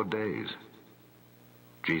dead 4 days.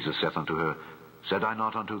 Jesus saith unto her, Said I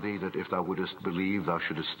not unto thee that if thou wouldest believe, thou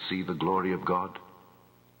shouldest see the glory of God?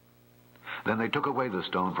 Then they took away the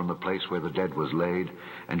stone from the place where the dead was laid,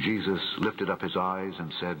 and Jesus lifted up his eyes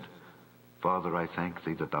and said, Father, I thank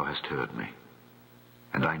thee that thou hast heard me.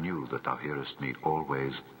 And I knew that thou hearest me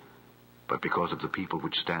always, but because of the people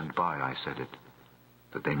which stand by I said it,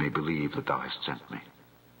 that they may believe that thou hast sent me.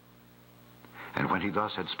 And when he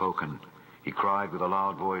thus had spoken, he cried with a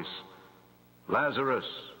loud voice, Lazarus,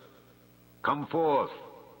 come forth.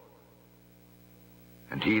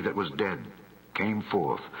 And he that was dead came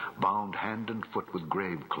forth, bound hand and foot with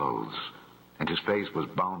grave clothes, and his face was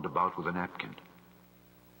bound about with a napkin.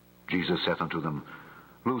 Jesus saith unto them,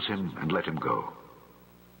 Loose him, and let him go.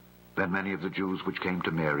 Then many of the Jews which came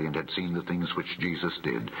to Mary, and had seen the things which Jesus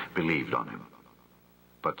did, believed on him.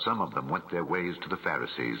 But some of them went their ways to the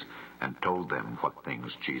Pharisees, and told them what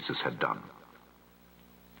things Jesus had done.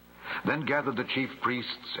 Then gathered the chief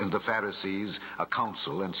priests and the Pharisees a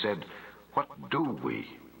council, and said, What do we?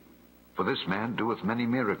 For this man doeth many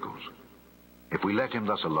miracles. If we let him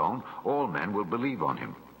thus alone, all men will believe on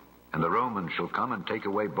him, and the Romans shall come and take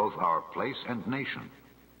away both our place and nation.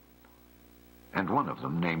 And one of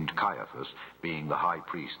them, named Caiaphas, being the high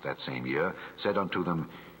priest that same year, said unto them,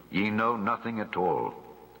 Ye know nothing at all,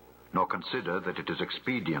 nor consider that it is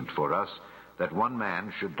expedient for us that one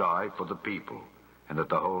man should die for the people, and that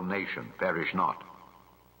the whole nation perish not.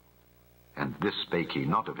 And this spake he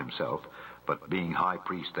not of himself, but being high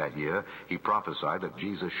priest that year, he prophesied that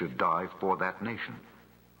Jesus should die for that nation,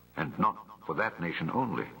 and not for that nation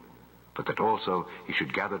only, but that also he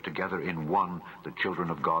should gather together in one the children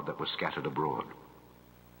of God that were scattered abroad.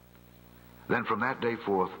 Then from that day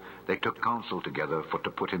forth they took counsel together for to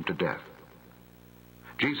put him to death.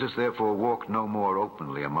 Jesus therefore walked no more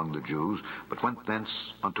openly among the Jews, but went thence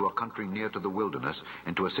unto a country near to the wilderness,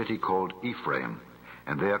 into a city called Ephraim,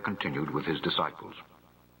 and there continued with his disciples.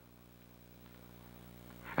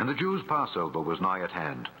 And the Jews' Passover was nigh at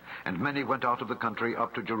hand, and many went out of the country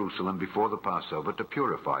up to Jerusalem before the Passover to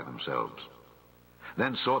purify themselves.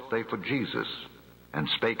 Then sought they for Jesus, and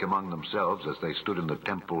spake among themselves as they stood in the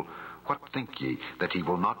temple, What think ye, that he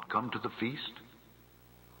will not come to the feast?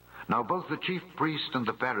 Now both the chief priests and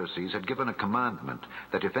the Pharisees had given a commandment,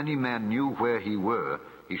 that if any man knew where he were,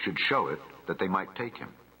 he should show it, that they might take him.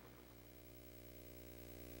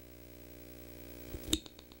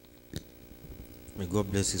 May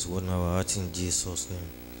God bless his word in our heart in Jesus' name.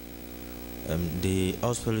 The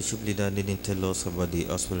house fellowship leader didn't tell us about the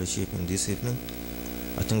house fellowship in this evening.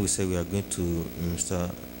 I think we said we are going to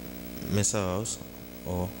Mr. Mesa house,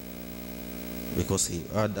 or because he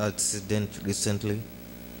had an accident recently,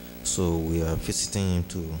 so we are visiting him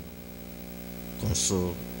to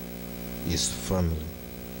console his family.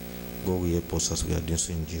 God will help us as we are doing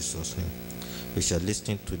so in Jesus' name. We shall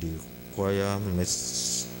listen to the choir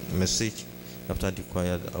message. After the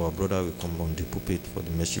choir, our brother will come on the pulpit for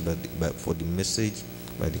the message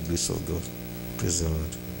by the grace of God. Praise the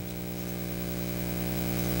Lord.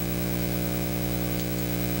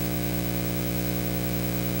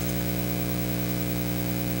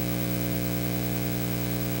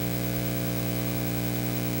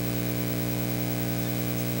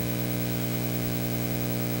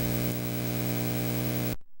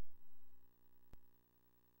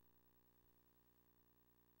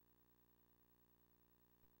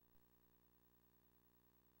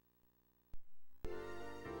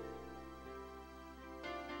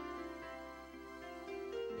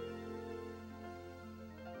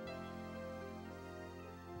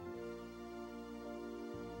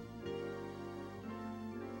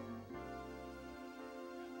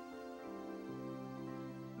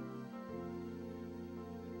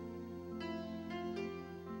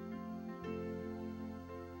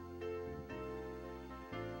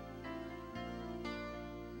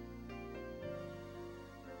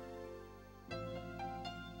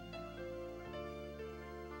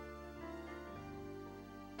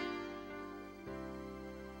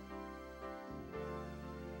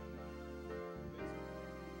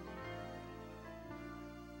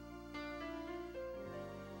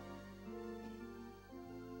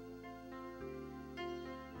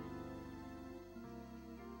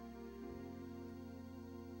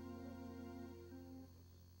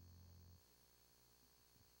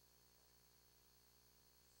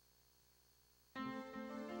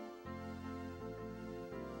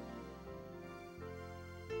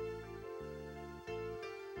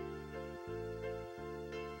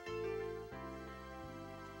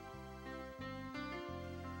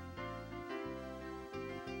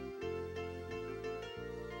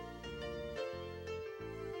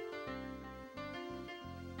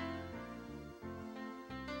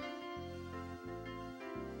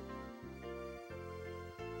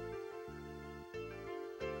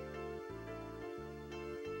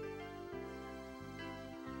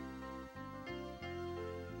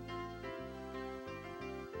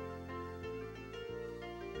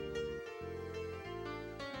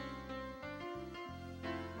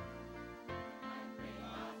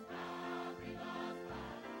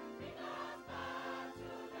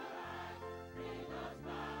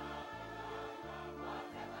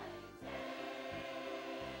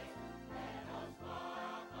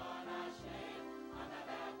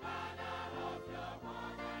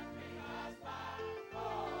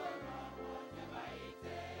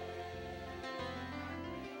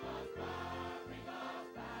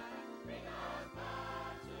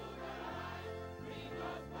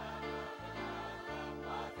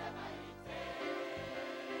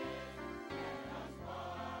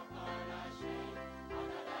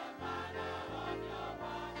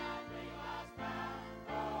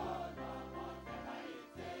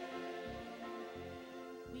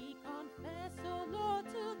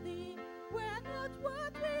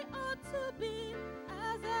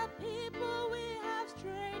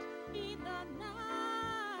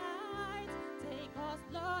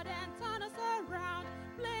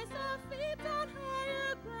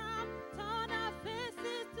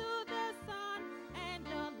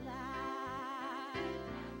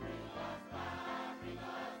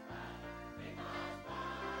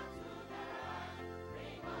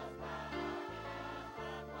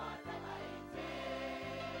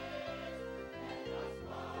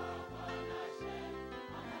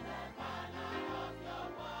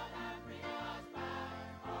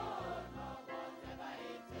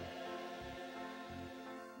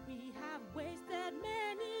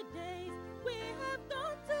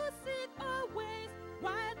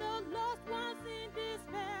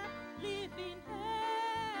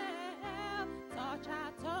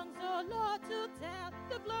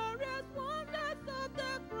 the glorious wonders of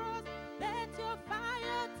the cross. Let your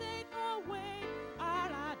fire take away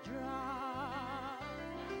all our dross.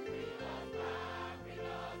 Bring us back, bring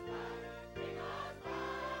us back, bring us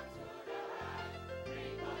back to the right.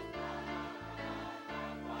 Bring us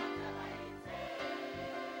back, whatever it takes.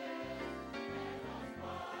 Let us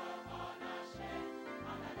walk unashamed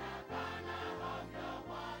under the banner of your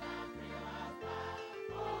word and bring us back,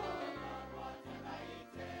 oh Lord, whatever it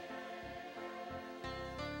takes.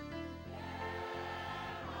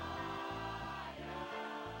 Hear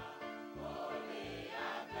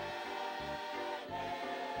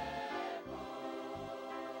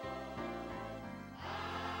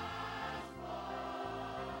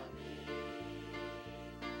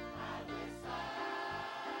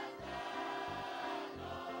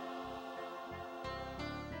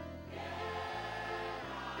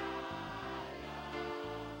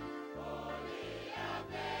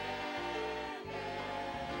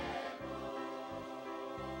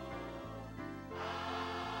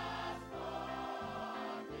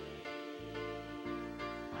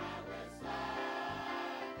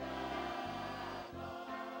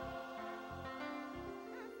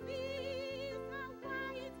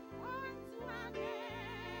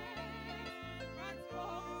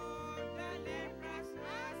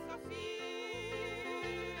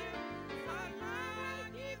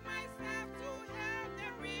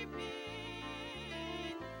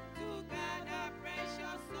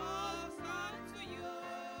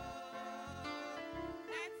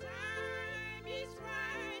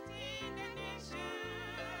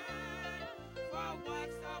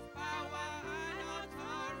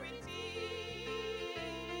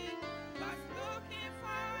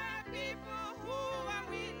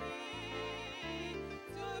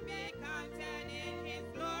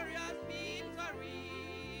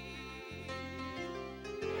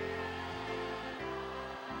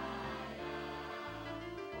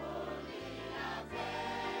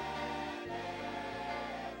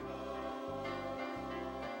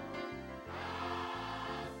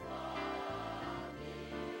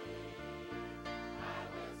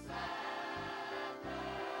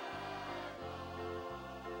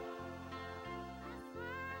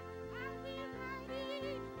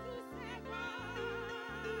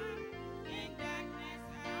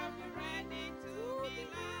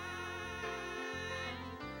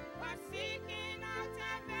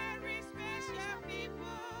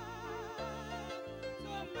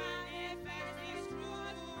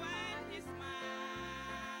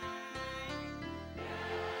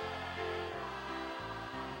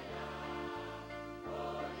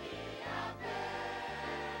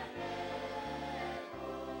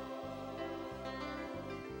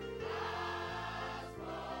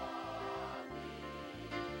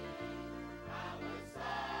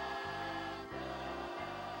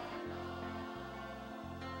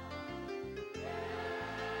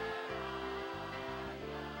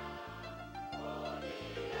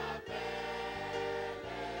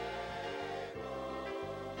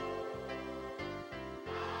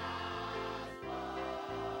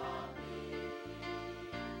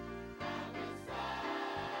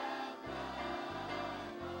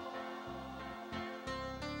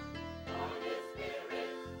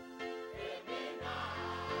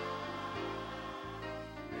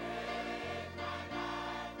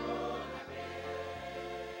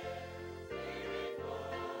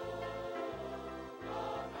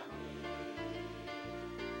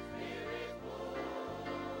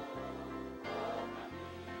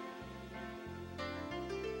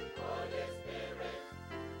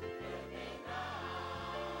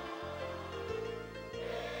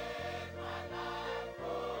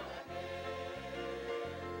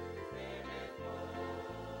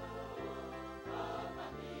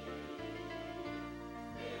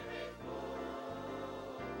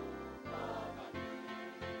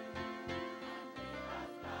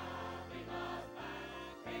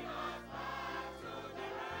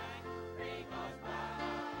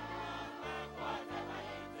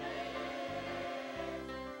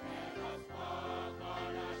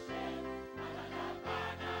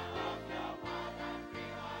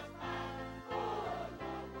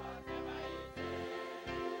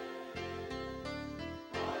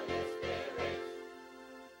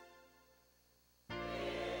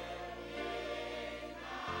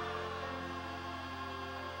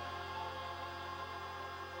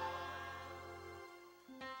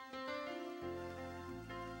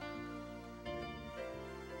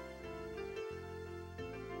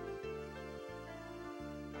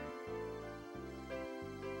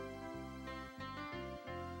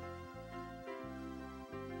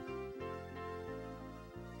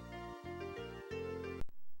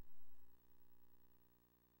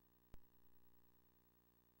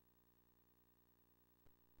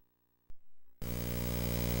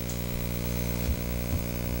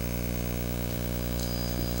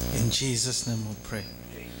In Jesus' name we pray.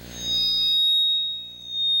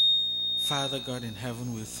 Father God in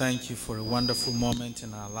heaven, we thank you for a wonderful moment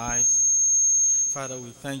in our lives. Father,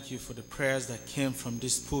 we thank you for the prayers that came from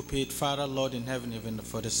this pulpit. Father, Lord in heaven, even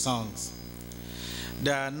for the songs.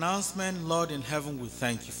 The announcement, Lord in heaven, we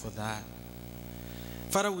thank you for that.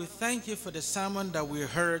 Father, we thank you for the sermon that we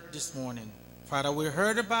heard this morning. Father, we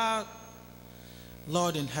heard about,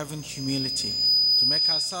 Lord in heaven, humility. To make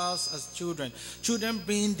ourselves as children. Children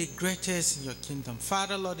being the greatest in your kingdom.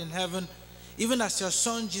 Father, Lord in heaven, even as your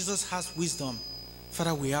son Jesus has wisdom,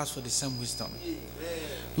 Father, we ask for the same wisdom. Amen.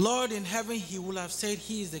 Lord in heaven, he will have said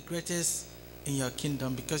he is the greatest in your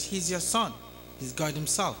kingdom because he's your son. He's God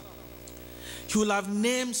himself. He will have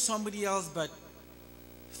named somebody else, but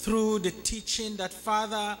through the teaching that,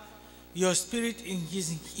 Father, your spirit in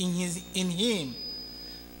him,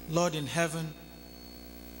 Lord in heaven,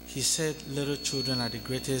 he said, little children are the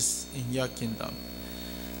greatest in your kingdom.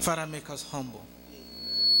 Father, make us humble.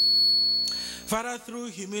 Father, through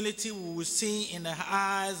humility, we will see in the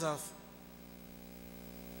eyes of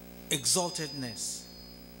exaltedness.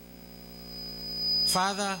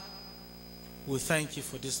 Father, we thank you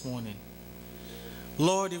for this morning.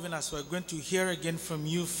 Lord, even as we're going to hear again from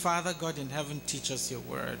you, Father God in heaven, teach us your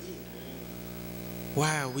word.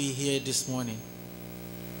 Why are we here this morning?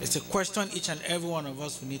 It's a question each and every one of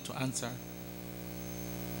us will need to answer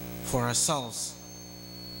for ourselves.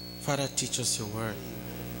 Father, teach us your word.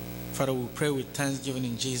 Father, we pray with thanksgiving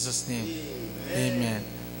in Jesus' name. Amen.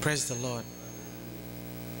 Praise the Lord.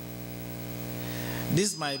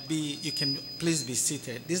 This might be, you can please be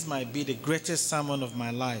seated. This might be the greatest sermon of my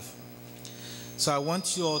life. So I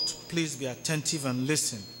want you all to please be attentive and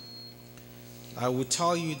listen. I will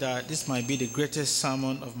tell you that this might be the greatest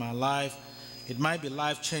sermon of my life. It might be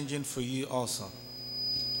life-changing for you also.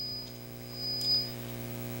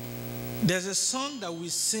 There's a song that we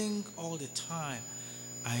sing all the time.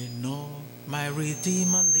 I know my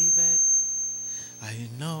Redeemer liveth. I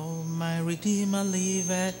know my Redeemer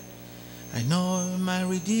liveth. I know my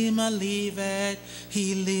Redeemer liveth.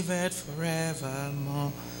 He liveth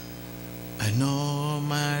forevermore. I know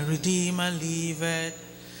my Redeemer liveth.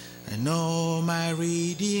 I know my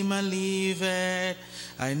Redeemer liveth.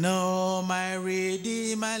 I know my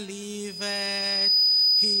Redeemer liveth.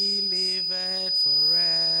 He liveth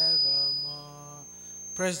forevermore.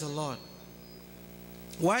 Praise the Lord.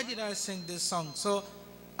 Why did I sing this song? So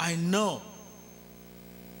I know.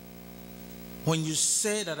 When you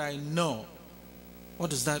say that I know,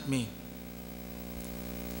 what does that mean?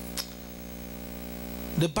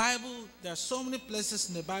 The Bible, there are so many places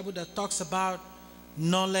in the Bible that talks about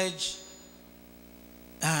knowledge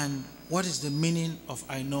and what is the meaning of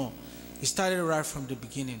I know. It started right from the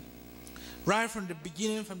beginning. Right from the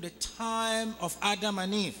beginning, from the time of Adam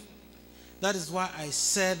and Eve. That is why I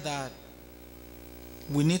said that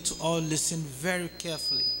we need to all listen very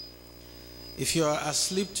carefully. If you are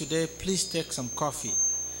asleep today, please take some coffee.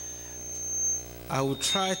 I will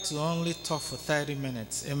try to only talk for 30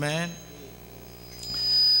 minutes. Amen?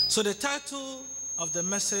 So the title of the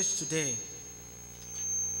message today,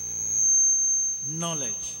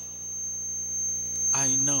 knowledge.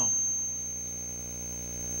 I know.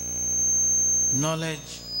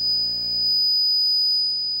 Knowledge.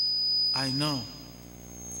 I know.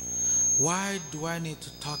 Why do I need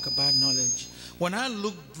to talk about knowledge? When I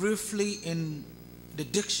look briefly in the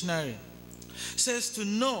dictionary, it says to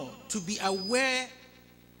know, to be aware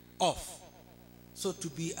of. So to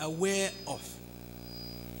be aware of.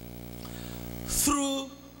 Through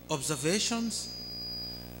observations,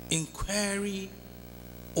 inquiry,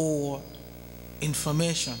 or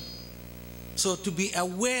information. So to be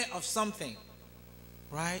aware of something,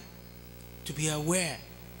 right? To be aware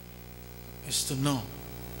is to know.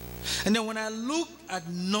 And then when I look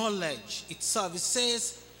at knowledge itself, it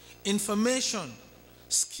says information,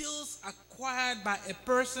 skills acquired by a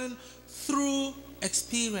person through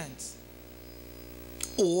experience,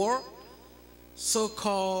 or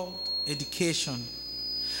so-called education,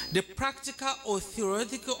 the practical or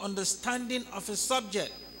theoretical understanding of a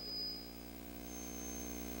subject.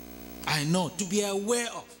 I know, to be aware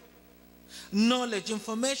of. Knowledge,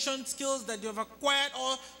 information, skills that you have acquired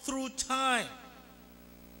all through time.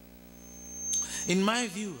 In my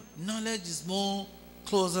view, knowledge is more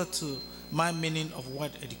closer to my meaning of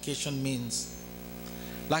what education means.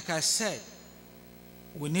 Like I said,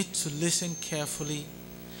 we need to listen carefully.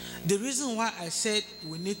 The reason why I said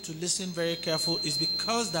we need to listen very careful is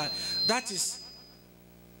because that is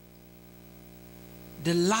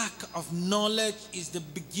the lack of knowledge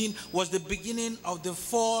was the beginning of the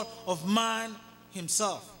fall of man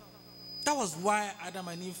himself. That was why Adam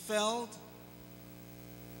and Eve failed.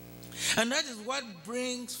 And that is what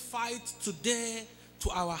brings fight today to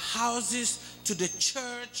our houses, to the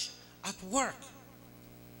church, at work.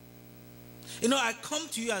 You know, I come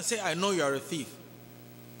to you and say, I know you are a thief.